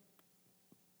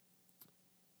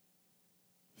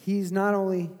 He's not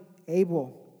only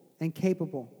able and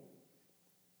capable,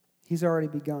 He's already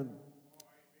begun.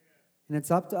 And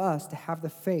it's up to us to have the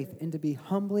faith and to be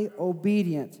humbly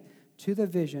obedient to the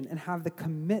vision and have the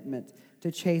commitment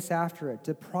to chase after it,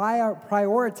 to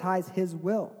prioritize His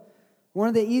will. One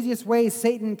of the easiest ways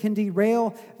Satan can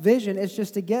derail vision is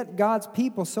just to get God's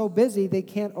people so busy they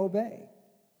can't obey.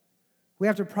 We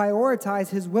have to prioritize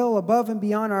His will above and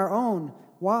beyond our own.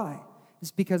 Why?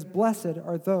 It's because blessed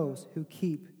are those who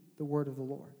keep the word of the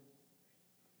Lord.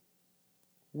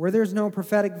 Where there's no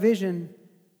prophetic vision,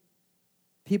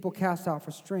 people cast out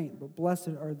restraint, but blessed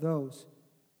are those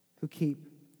who keep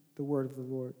the word of the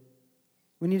Lord.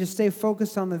 We need to stay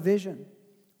focused on the vision.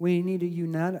 We need to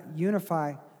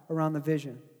unify around the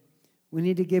vision. We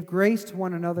need to give grace to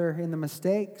one another in the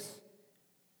mistakes,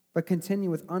 but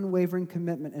continue with unwavering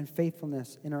commitment and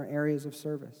faithfulness in our areas of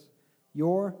service.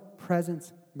 Your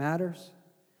presence matters.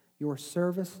 Your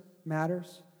service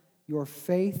matters. Your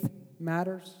faith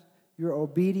matters. Your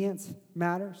obedience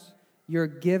matters. Your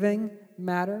giving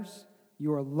matters.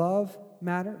 Your love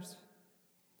matters.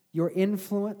 Your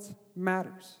influence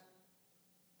matters.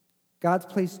 God's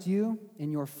placed you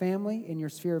in your family, in your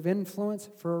sphere of influence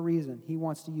for a reason. He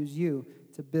wants to use you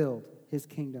to build His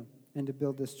kingdom and to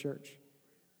build this church.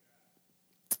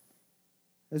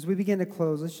 As we begin to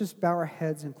close, let's just bow our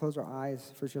heads and close our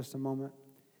eyes for just a moment.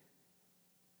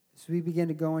 As we begin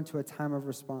to go into a time of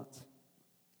response.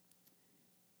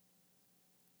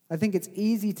 I think it's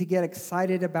easy to get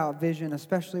excited about vision,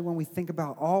 especially when we think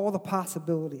about all the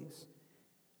possibilities.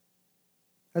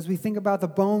 As we think about the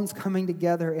bones coming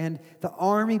together and the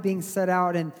army being set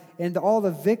out and all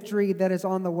the victory that is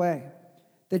on the way.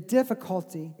 The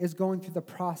difficulty is going through the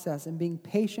process and being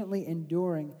patiently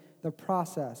enduring the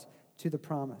process to the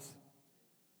promise.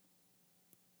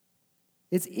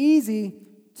 It's easy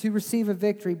to receive a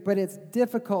victory, but it's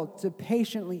difficult to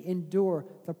patiently endure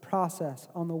the process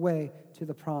on the way to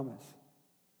the promise.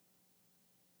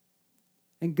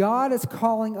 And God is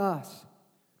calling us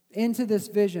into this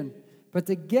vision, but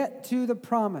to get to the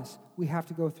promise, we have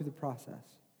to go through the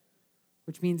process,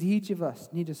 which means each of us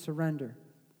need to surrender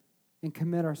and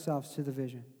commit ourselves to the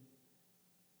vision.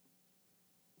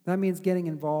 That means getting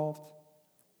involved.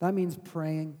 That means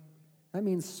praying. That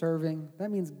means serving.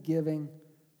 That means giving.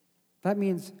 That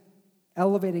means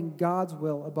elevating God's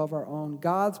will above our own,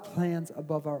 God's plans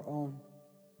above our own.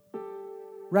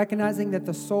 Recognizing that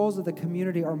the souls of the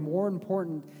community are more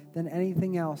important than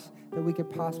anything else that we could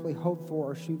possibly hope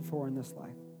for or shoot for in this life.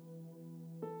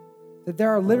 That there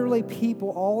are literally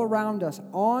people all around us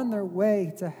on their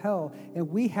way to hell, and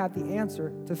we have the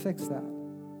answer to fix that.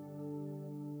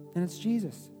 And it's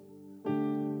Jesus.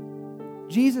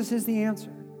 Jesus is the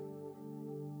answer.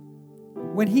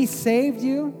 When He saved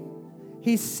you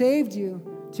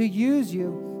to use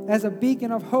you as a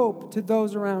beacon of hope to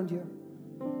those around you.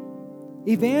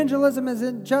 Evangelism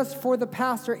isn't just for the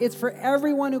pastor, it's for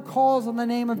everyone who calls on the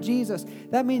name of Jesus.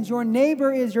 That means your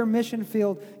neighbor is your mission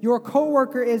field, your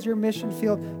coworker is your mission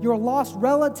field, your lost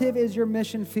relative is your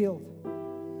mission field.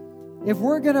 If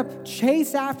we're going to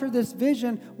chase after this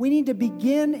vision, we need to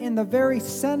begin in the very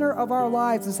center of our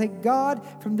lives and say, God,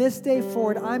 from this day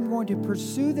forward, I'm going to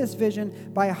pursue this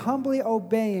vision by humbly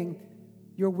obeying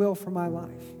your will for my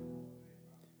life.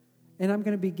 And I'm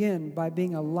going to begin by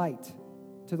being a light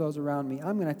to those around me.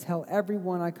 I'm going to tell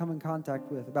everyone I come in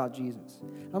contact with about Jesus.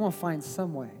 I'm going to find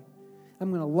some way. I'm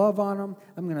going to love on them.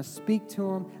 I'm going to speak to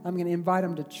them. I'm going to invite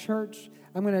them to church.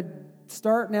 I'm going to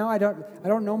start now. I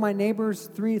don't know my neighbors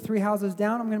three houses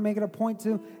down. I'm going to make it a point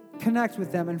to connect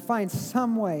with them and find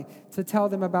some way to tell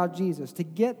them about Jesus, to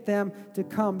get them to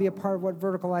come be a part of what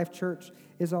Vertical Life Church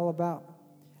is all about.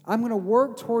 I'm going to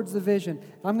work towards the vision.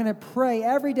 I'm going to pray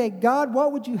every day, God,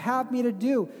 what would you have me to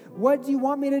do? What do you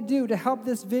want me to do to help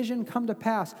this vision come to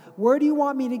pass? Where do you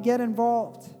want me to get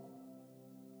involved?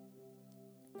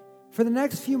 For the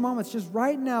next few moments, just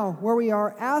right now where we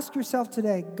are, ask yourself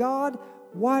today, God,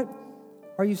 what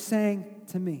are you saying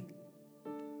to me?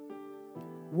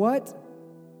 What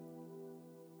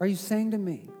are you saying to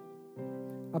me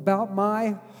about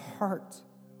my heart?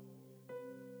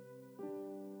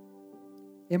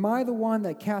 Am I the one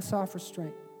that casts off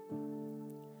restraint?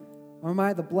 Or am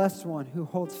I the blessed one who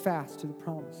holds fast to the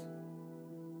promise?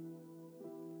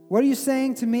 What are you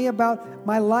saying to me about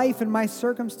my life and my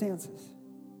circumstances?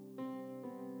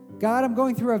 God, I'm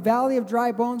going through a valley of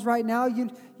dry bones right now. You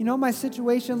know my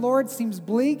situation, Lord, seems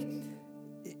bleak.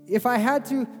 If I had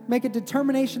to make a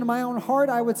determination in my own heart,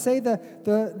 I would say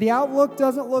the outlook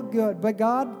doesn't look good. But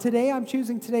God, today I'm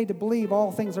choosing today to believe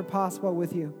all things are possible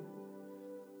with you.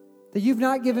 That you've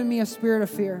not given me a spirit of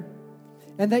fear.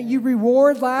 And that you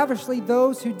reward lavishly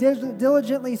those who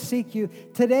diligently seek you.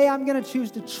 Today I'm going to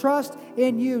choose to trust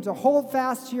in you, to hold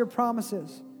fast to your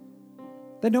promises.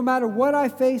 That no matter what I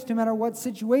face, no matter what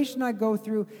situation I go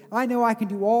through, I know I can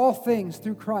do all things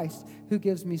through Christ who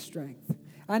gives me strength.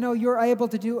 I know you're able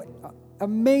to do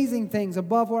amazing things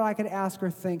above what I could ask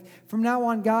or think. From now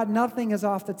on, God, nothing is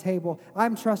off the table.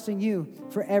 I'm trusting you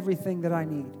for everything that I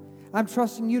need. I'm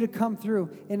trusting you to come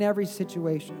through in every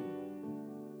situation.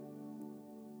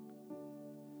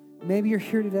 Maybe you're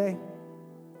here today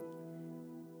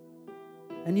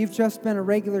and you've just been a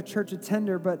regular church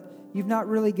attender, but you've not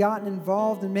really gotten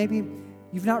involved, and maybe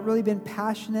you've not really been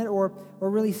passionate or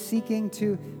really seeking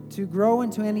to grow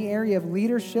into any area of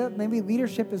leadership. Maybe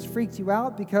leadership has freaked you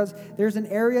out because there's an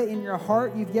area in your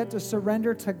heart you've yet to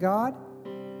surrender to God.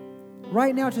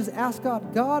 Right now, just ask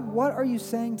God, God, what are you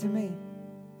saying to me?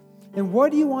 And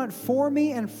what do you want for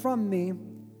me and from me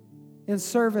in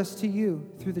service to you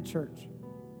through the church?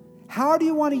 How do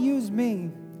you want to use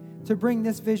me to bring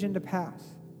this vision to pass?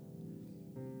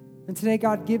 And today,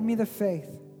 God, give me the faith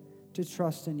to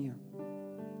trust in you.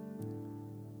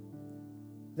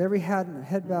 With every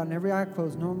head bowed and every eye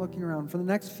closed, no one looking around, for the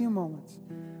next few moments,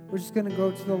 we're just going to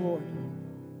go to the Lord.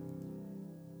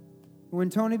 When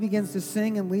Tony begins to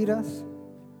sing and lead us,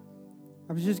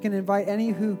 I'm just going to invite any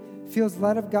who feels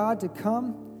led of God to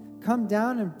come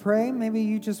down and pray. Maybe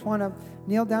you just want to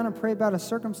kneel down and pray about a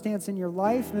circumstance in your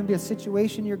life, maybe a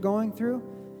situation you're going through.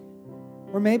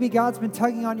 Or maybe God's been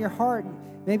tugging on your heart.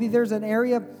 Maybe there's an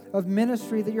area of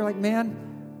ministry that you're like, man,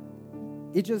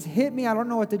 it just hit me. I don't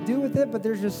know what to do with it, but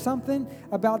there's just something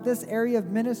about this area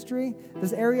of ministry,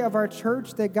 this area of our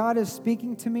church that God is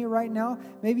speaking to me right now.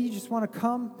 Maybe you just want to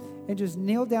come and just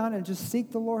kneel down and just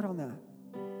seek the Lord on that.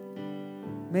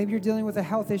 Maybe you're dealing with a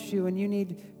health issue and you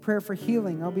need prayer for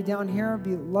healing. I'll be down here. I'd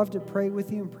love to pray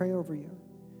with you and pray over you.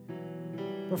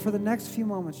 But for the next few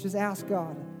moments, just ask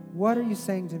God, what are you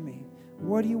saying to me?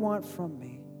 What do you want from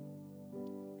me?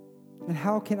 And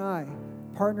how can I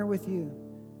partner with you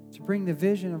to bring the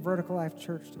vision of Vertical Life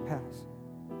Church to pass?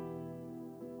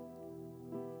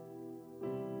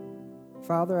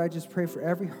 Father, I just pray for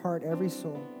every heart, every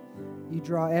soul. You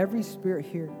draw every spirit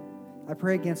here. I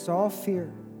pray against all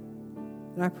fear.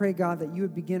 And I pray, God, that you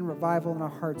would begin revival in our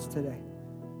hearts today.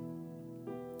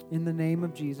 In the name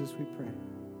of Jesus, we pray.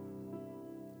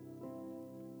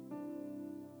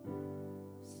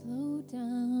 Slow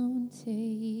down,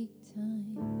 take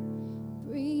time,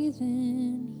 breathe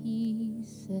in, he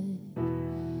said.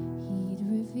 He'd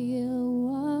reveal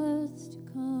what's to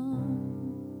come.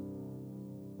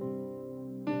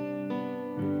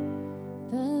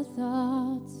 The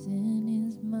thoughts in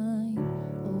his mind,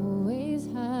 always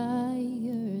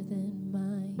higher than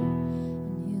mine,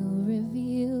 and he'll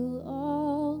reveal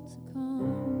all to come.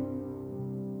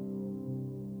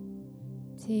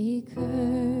 Take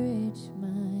courage,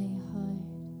 my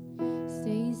heart.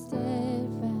 Stay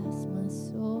steadfast, my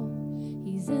soul.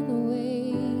 He's in the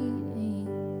waiting.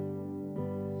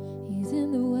 He's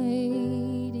in the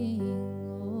waiting.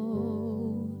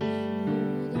 Oh,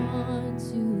 hold on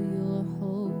to your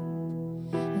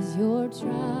hope as your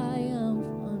triumph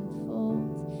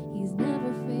unfolds. He's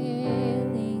never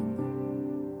failing.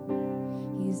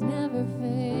 He's never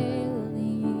failing.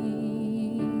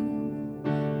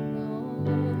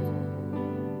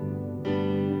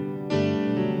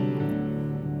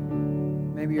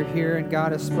 Maybe you're here and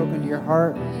God has spoken to your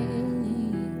heart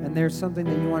and there's something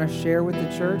that you want to share with the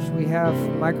church. We have a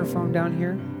microphone down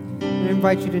here. We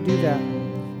invite you to do that.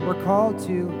 We're called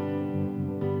to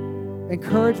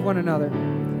encourage one another.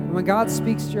 And when God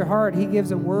speaks to your heart, he gives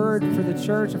a word for the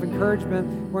church of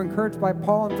encouragement. We're encouraged by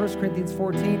Paul in 1 Corinthians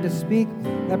 14 to speak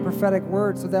that prophetic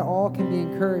word so that all can be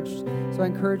encouraged. So I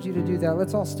encourage you to do that.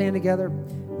 Let's all stand together.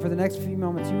 For the next few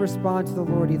moments, you respond to the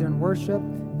Lord either in worship,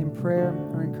 in prayer,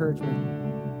 or encouragement.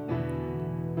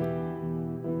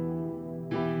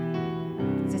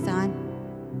 Is this on?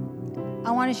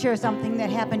 I want to share something that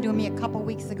happened to me a couple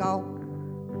weeks ago.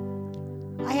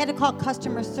 I had to call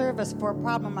customer service for a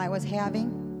problem I was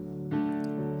having.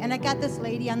 And I got this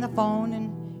lady on the phone,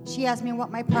 and she asked me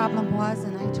what my problem was,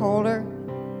 and I told her.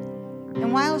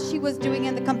 And while she was doing it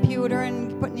in the computer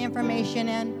and putting the information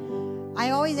in,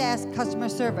 I always ask customer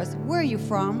service, where are you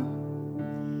from?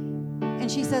 And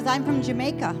she says, I'm from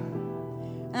Jamaica.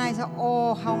 And I said,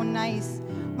 oh, how nice.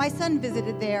 My son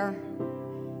visited there.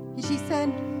 And she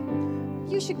said,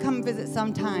 you should come visit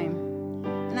sometime.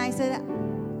 And I said,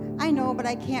 I know, but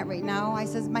I can't right now. I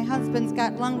says, my husband's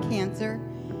got lung cancer.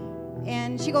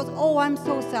 And she goes, oh, I'm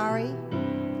so sorry.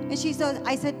 And she says,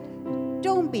 I said,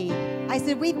 don't be. I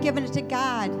said, we've given it to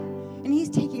God, and he's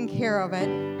taking care of it.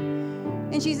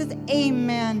 And she says,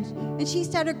 amen. And she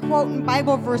started quoting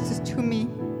Bible verses to me.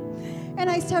 And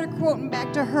I started quoting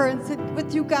back to her and said,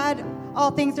 with you, God,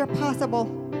 all things are possible.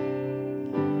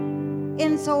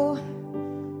 And so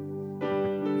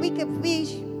we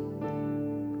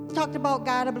talked about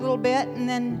God a little bit, and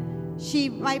then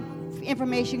my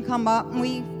information come up, and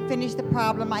we finished the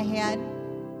problem I had.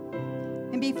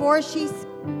 And before she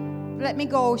let me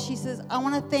go, she says, I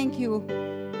want to thank you.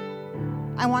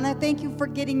 I want to thank you for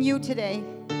getting you today.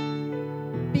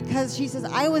 Because she says,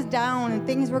 I was down and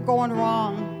things were going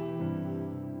wrong.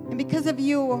 And because of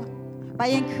you, by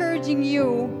encouraging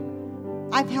you,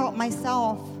 I've helped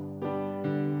myself.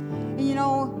 And you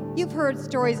know, you've heard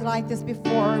stories like this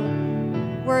before,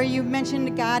 where you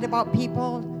mentioned God about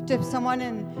people to someone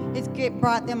and it's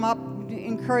brought them up,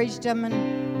 encouraged them. And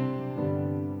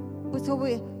so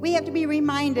we have to be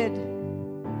reminded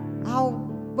of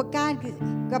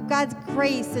God's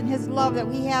grace and his love that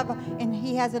we have and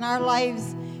he has in our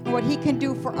lives, and what he can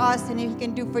do for us and he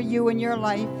can do for you in your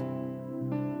life.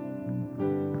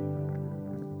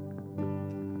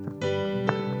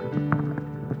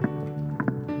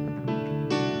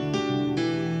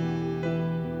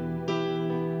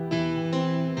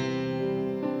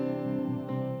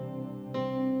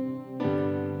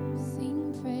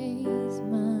 Sing praise,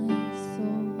 my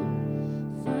soul.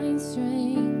 Find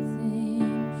strength in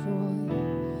joy.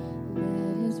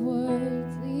 Let his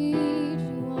words lead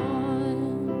you on.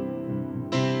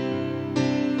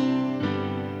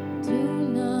 Do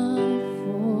not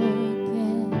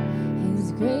forget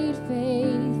his great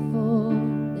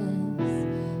faithfulness.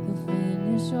 He'll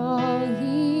finish all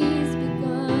he's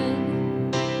begun.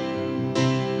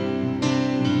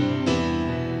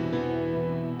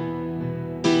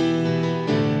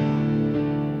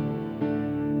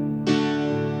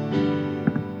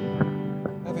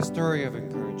 I have a story of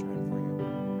encouragement for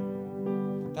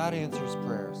you. God answers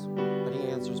prayers, but he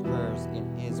answers prayers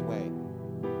in his way.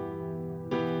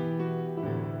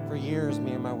 For years,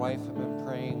 me and my wife have been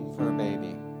praying for a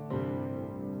baby.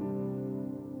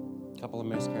 A couple of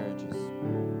miscarriages.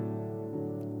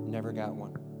 Never got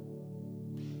one.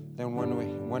 Then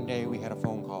one day we had a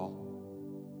phone call.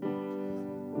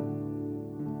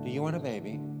 Do you want a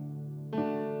baby?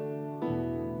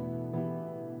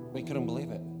 We couldn't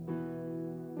believe it.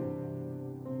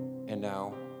 And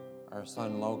now, our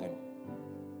son Logan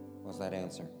was that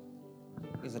answer.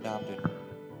 He's adopted.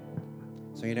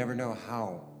 So you never know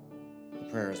how the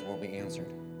prayers will be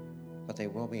answered, but they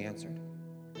will be answered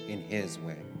in his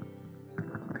way.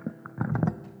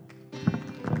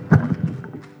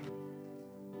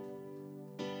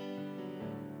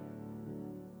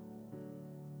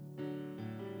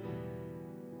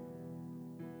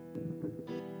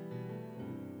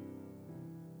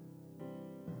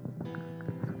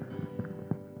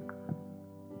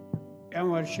 I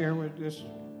want to share with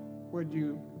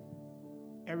you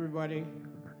everybody.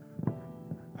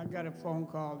 I got a phone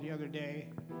call the other day.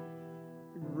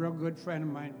 A real good friend of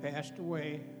mine passed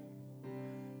away.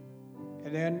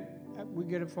 And then we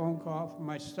get a phone call from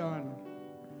my son.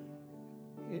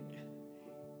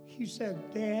 He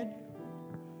said, Dad,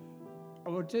 I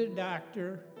went to the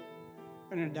doctor,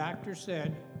 and the doctor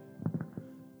said,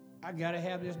 I got to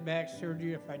have this back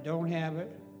surgery. If I don't have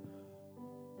it,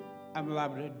 I'm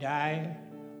liable to die,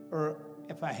 or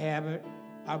if I have it,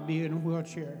 I'll be in a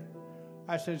wheelchair.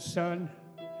 I said, son,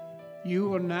 you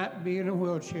will not be in a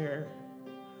wheelchair.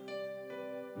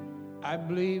 I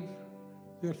believe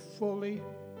that fully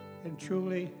and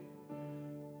truly,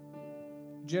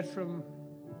 just from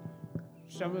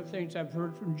some of the things I've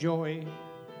heard from Joey,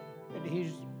 that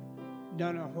he's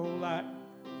done a whole lot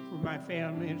for my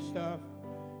family and stuff,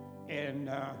 and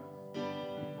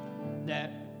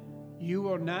that you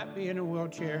will not be in a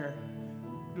wheelchair.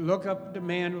 Look up at the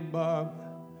man above,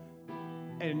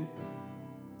 and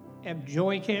if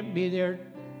Joey can't be there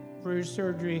for his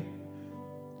surgery,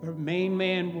 the main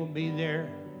man will be there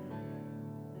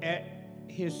at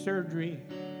his surgery,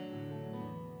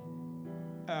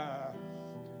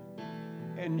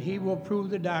 and he will prove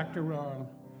the doctor wrong.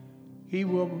 He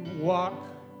will walk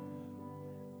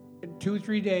in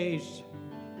 2-3 days,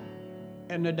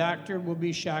 and the doctor will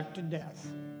be shocked to death.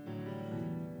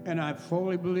 And I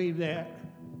fully believe that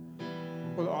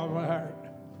with all my heart.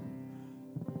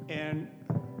 And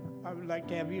I would like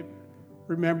to have you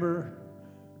remember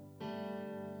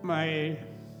my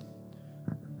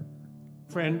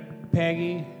friend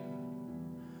Peggy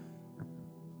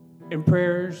in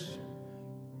prayers,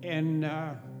 and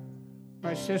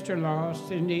my sister-in-law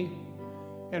Cindy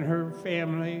and her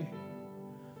family,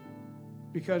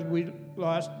 because we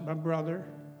lost my brother.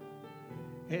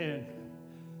 And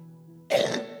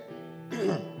excuse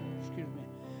me,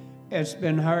 it's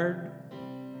been hard,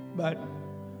 but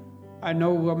I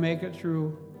know we'll make it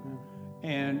through.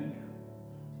 And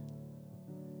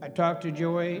I talked to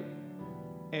Joey,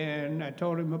 and I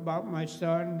told him about my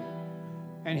son,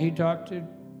 and he talked to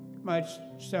my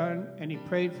son, and he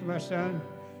prayed for my son.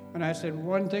 And I said,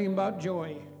 one thing about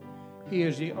Joey, he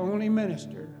is the only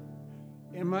minister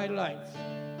in my life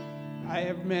I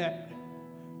have met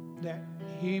that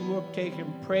he will take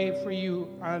and pray for you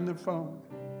on the phone.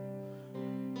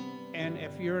 And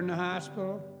if you're in the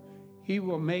hospital, he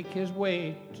will make his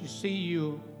way to see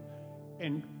you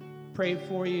and pray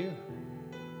for you,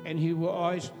 and he will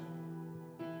always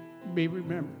be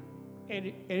remembered.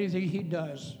 Anything he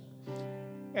does.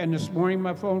 And this morning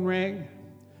my phone rang,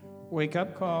 wake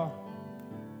up call.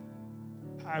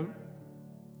 I'm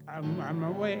on my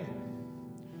way.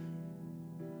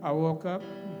 I woke up,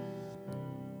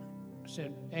 I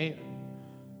said, hey,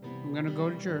 I'm going to go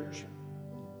to church.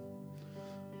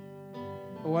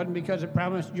 It wasn't because I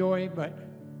promised Joy, but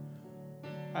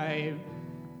I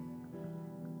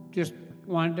just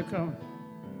wanted to come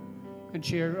and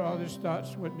share all these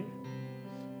thoughts with you.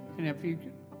 And if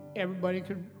everybody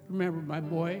could remember my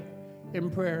boy in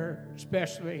prayer,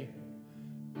 especially,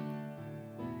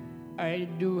 I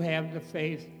do have the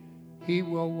faith he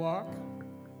will walk.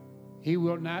 He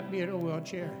will not be in a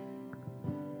wheelchair,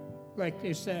 like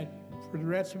they said, for the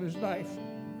rest of his life.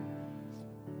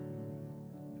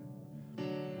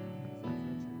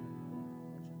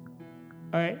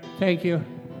 All right, thank you.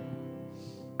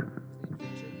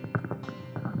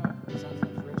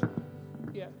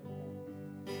 Yeah.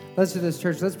 Let's do this,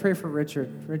 church. Let's pray for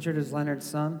Richard. Richard is Leonard's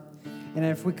son. And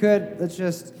if we could, let's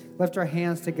just lift our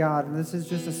hands to God. And this is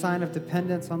just a sign of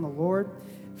dependence on the Lord.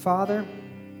 Father,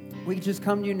 we just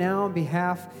come to you now on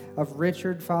behalf of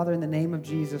Richard, Father, in the name of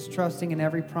Jesus, trusting in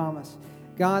every promise.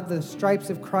 God, the stripes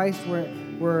of Christ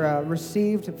were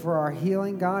received for our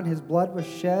healing. God, his blood was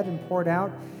shed and poured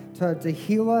out to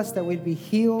heal us, that we'd be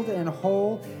healed and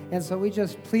whole. And so we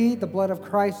just plead the blood of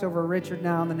Christ over Richard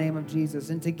now in the name of Jesus.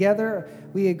 And together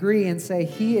we agree and say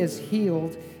he is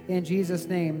healed in Jesus'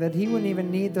 name, that he wouldn't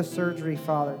even need the surgery,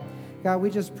 Father. God,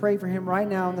 we just pray for him right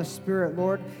now in the Spirit,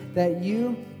 Lord, that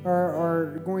you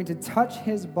are going to touch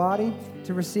his body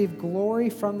to receive glory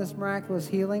from this miraculous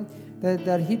healing,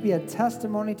 that he'd be a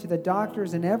testimony to the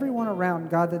doctors and everyone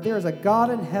around, God, that there is a God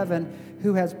in heaven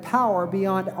who has power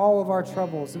beyond all of our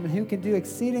troubles and who can do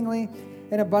exceedingly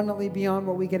and abundantly beyond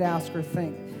what we could ask or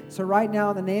think. So right now,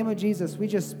 in the name of Jesus, we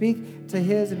just speak to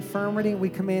his infirmity, and we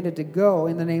command it to go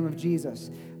in the name of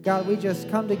Jesus. God, we just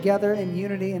come together in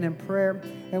unity and in prayer,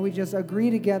 and we just agree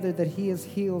together that he is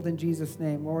healed in Jesus'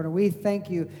 name, Lord. And we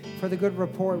thank you for the good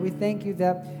report. We thank you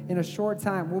that in a short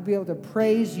time we'll be able to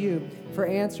praise you for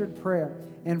answered prayer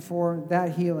and for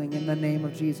that healing in the name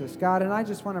of Jesus. God, and I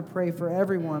just want to pray for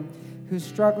everyone who's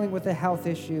struggling with a health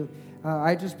issue.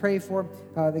 I just pray for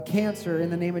the cancer in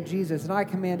the name of Jesus, and I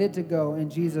command it to go in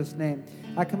Jesus' name.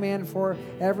 I command for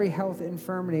every health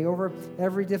infirmity, over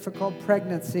every difficult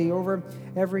pregnancy, over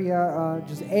every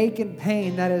just ache and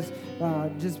pain that is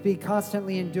just be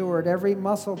constantly endured, every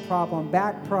muscle problem,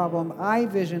 back problem, eye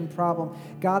vision problem.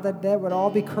 God, that would all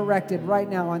be corrected right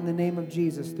now in the name of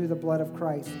Jesus through the blood of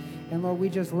Christ. And Lord, we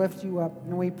just lift you up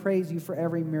and we praise you for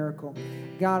every miracle.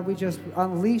 God, we just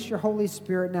unleash your Holy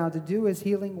Spirit now to do his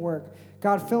healing work.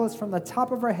 God, fill us from the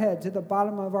top of our head to the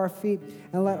bottom of our feet,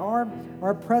 and let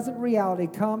our present reality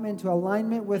come into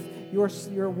alignment with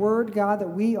your word, God, that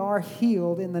we are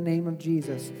healed in the name of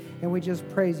Jesus. And we just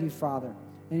praise you, Father,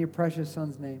 in your precious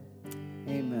Son's name.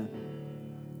 Amen.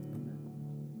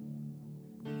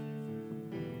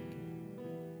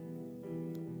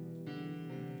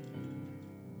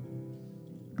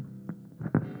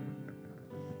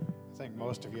 I think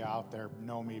most of you out there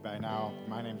know me by now.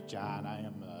 My name's John. I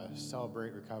am the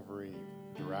Celebrate Recovery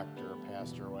Director,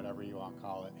 Pastor, whatever you want to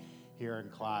call it, here in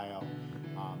Clio.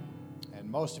 And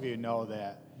most of you know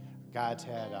that God's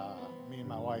had me and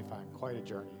my wife on quite a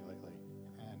journey lately,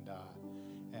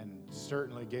 and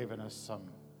certainly given us some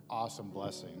awesome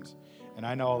blessings. And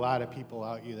I know a lot of people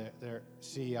out there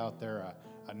see out there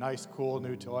a nice, cool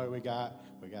new toy we got.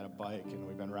 We got a bike, and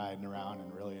we've been riding around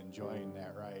and really enjoying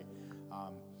that ride.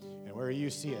 And where you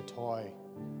see a toy,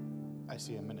 I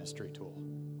see a ministry tool.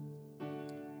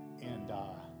 And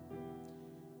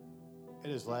it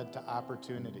has led to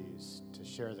opportunities to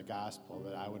share the gospel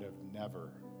that I would have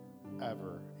never,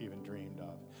 ever even dreamed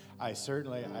of. I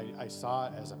saw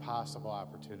it as a possible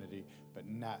opportunity, but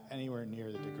not anywhere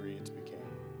near the degree it's became.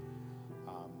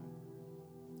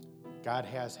 God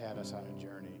has had us on a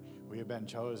journey. We have been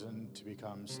chosen to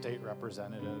become state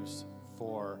representatives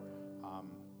for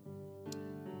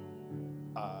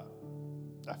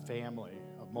a family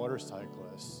of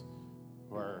motorcyclists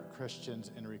who are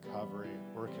Christians in recovery,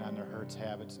 working on their hurts,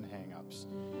 habits, and hang-ups.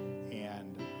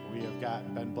 And we have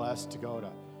been blessed to go to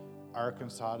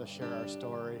Arkansas to share our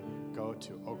story, go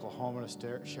to Oklahoma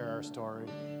to share our story.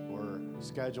 We're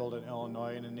scheduled in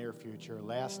Illinois in the near future.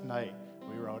 Last night,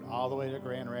 we rode all the way to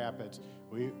Grand Rapids.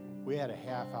 We had a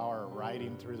half hour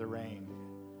riding through the rain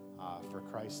for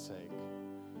Christ's sake.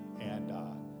 And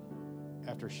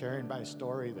after sharing my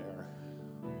story there,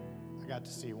 I got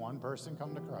to see one person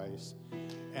come to Christ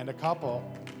and a couple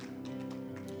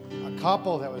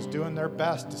that was doing their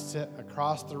best to sit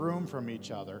across the room from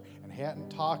each other and hadn't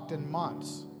talked in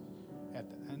months. At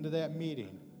the end of that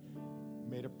meeting,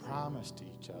 made a promise to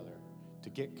each other to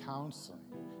get counseling,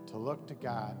 to look to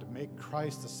God, to make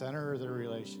Christ the center of their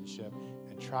relationship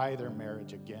and try their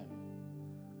marriage again.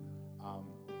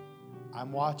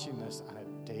 I'm watching this on a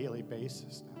daily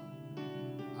basis now.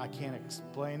 I can't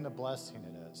explain the blessing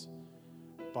it is,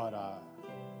 but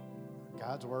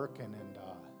God's working, and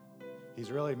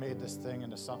he's really made this thing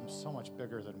into something so much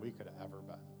bigger than we could have ever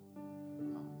been.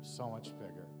 So much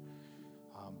bigger.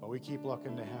 But we keep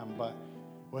looking to him. But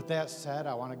with that said,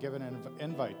 I want to give an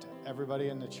invite to everybody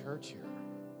in the church here.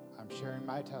 I'm sharing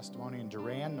my testimony in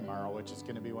Durand tomorrow, which is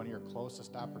going to be one of your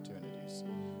closest opportunities.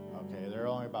 Okay, they're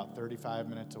only about 35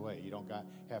 minutes away. You don't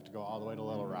have to go all the way to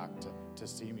Little Rock to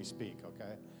see me speak,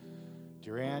 okay?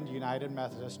 Durand United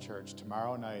Methodist Church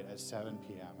tomorrow night at 7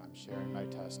 p.m. I'm sharing my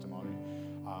testimony.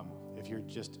 If you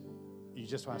just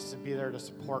want to be there to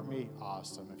support me,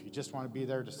 awesome. If you just want to be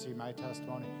there to see my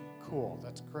testimony, cool,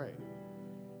 that's great.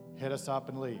 Hit us up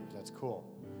and leave, that's cool.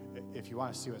 If you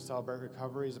want to see what Celebrate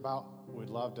Recovery is about, we'd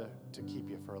love to keep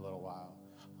you for a little while.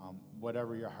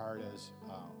 Whatever your heart is,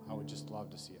 I would just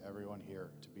love to see everyone here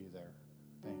to be there.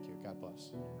 Thank you. God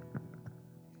bless. All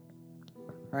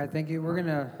right, thank you. We're going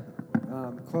to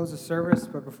close the service,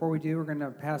 but before we do, we're going to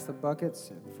pass the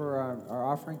buckets for our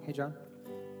offering. Hey, John,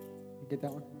 you get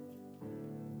that one?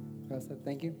 Pass that.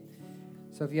 Thank you.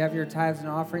 So if you have your tithes and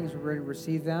offerings, we're ready to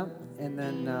receive them, and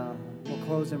then we'll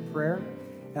close in prayer.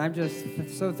 And I'm just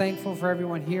so thankful for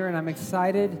everyone here, and I'm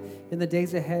excited in the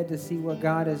days ahead to see what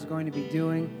God is going to be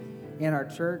doing in our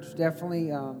church.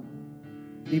 Definitely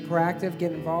be proactive,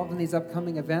 get involved in these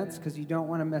upcoming events, because you don't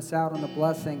want to miss out on the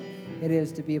blessing it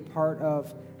is to be a part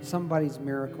of somebody's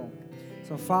miracle.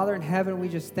 So, Father in heaven, we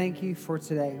just thank you for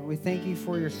today. We thank you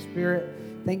for your Spirit.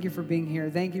 Thank you for being here.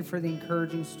 Thank you for the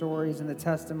encouraging stories and the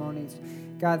testimonies.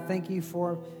 God, thank you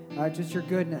for just your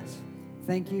goodness.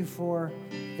 Thank you for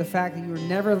the fact that you are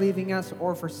never leaving us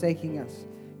or forsaking us.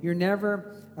 You're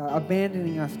never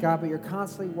abandoning us, God, but you're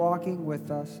constantly walking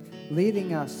with us,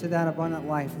 leading us to that abundant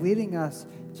life, leading us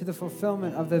to the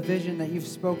fulfillment of the vision that you've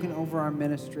spoken over our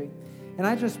ministry. And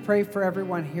I just pray for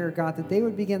everyone here, God, that they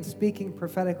would begin speaking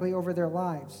prophetically over their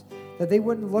lives, that they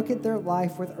wouldn't look at their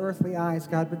life with earthly eyes,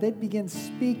 God, but they'd begin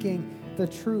speaking the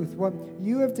truth, what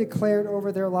you have declared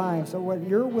over their lives, or what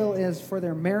your will is for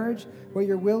their marriage, what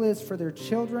your will is for their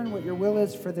children, what your will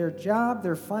is for their job,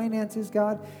 their finances,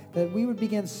 God, that we would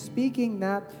begin speaking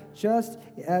that just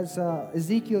as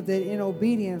Ezekiel did in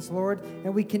obedience, Lord,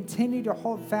 and we continue to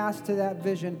hold fast to that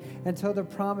vision until the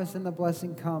promise and the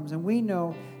blessing comes. And we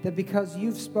know that because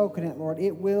you've spoken it, Lord,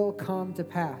 it will come to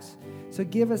pass. So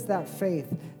give us that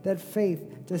faith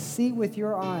to see with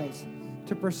your eyes,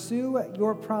 to pursue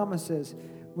your promises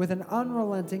with an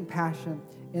unrelenting passion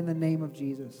in the name of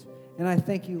Jesus. And I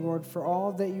thank you, Lord, for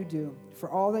all that you do, for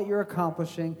all that you're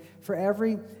accomplishing, for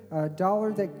every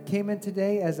dollar that came in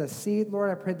today as a seed, Lord.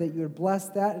 I pray that you would bless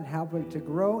that and help it to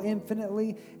grow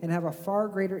infinitely and have a far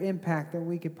greater impact than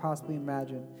we could possibly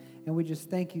imagine. And we just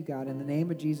thank you, God. In the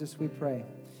name of Jesus, we pray.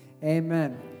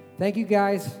 Amen. Thank you,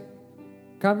 guys.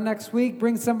 Come next week.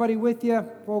 Bring somebody with you.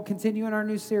 We'll continue in our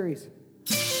new series.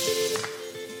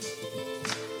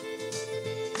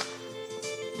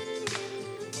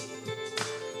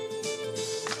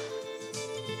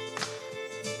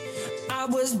 I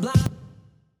was blind.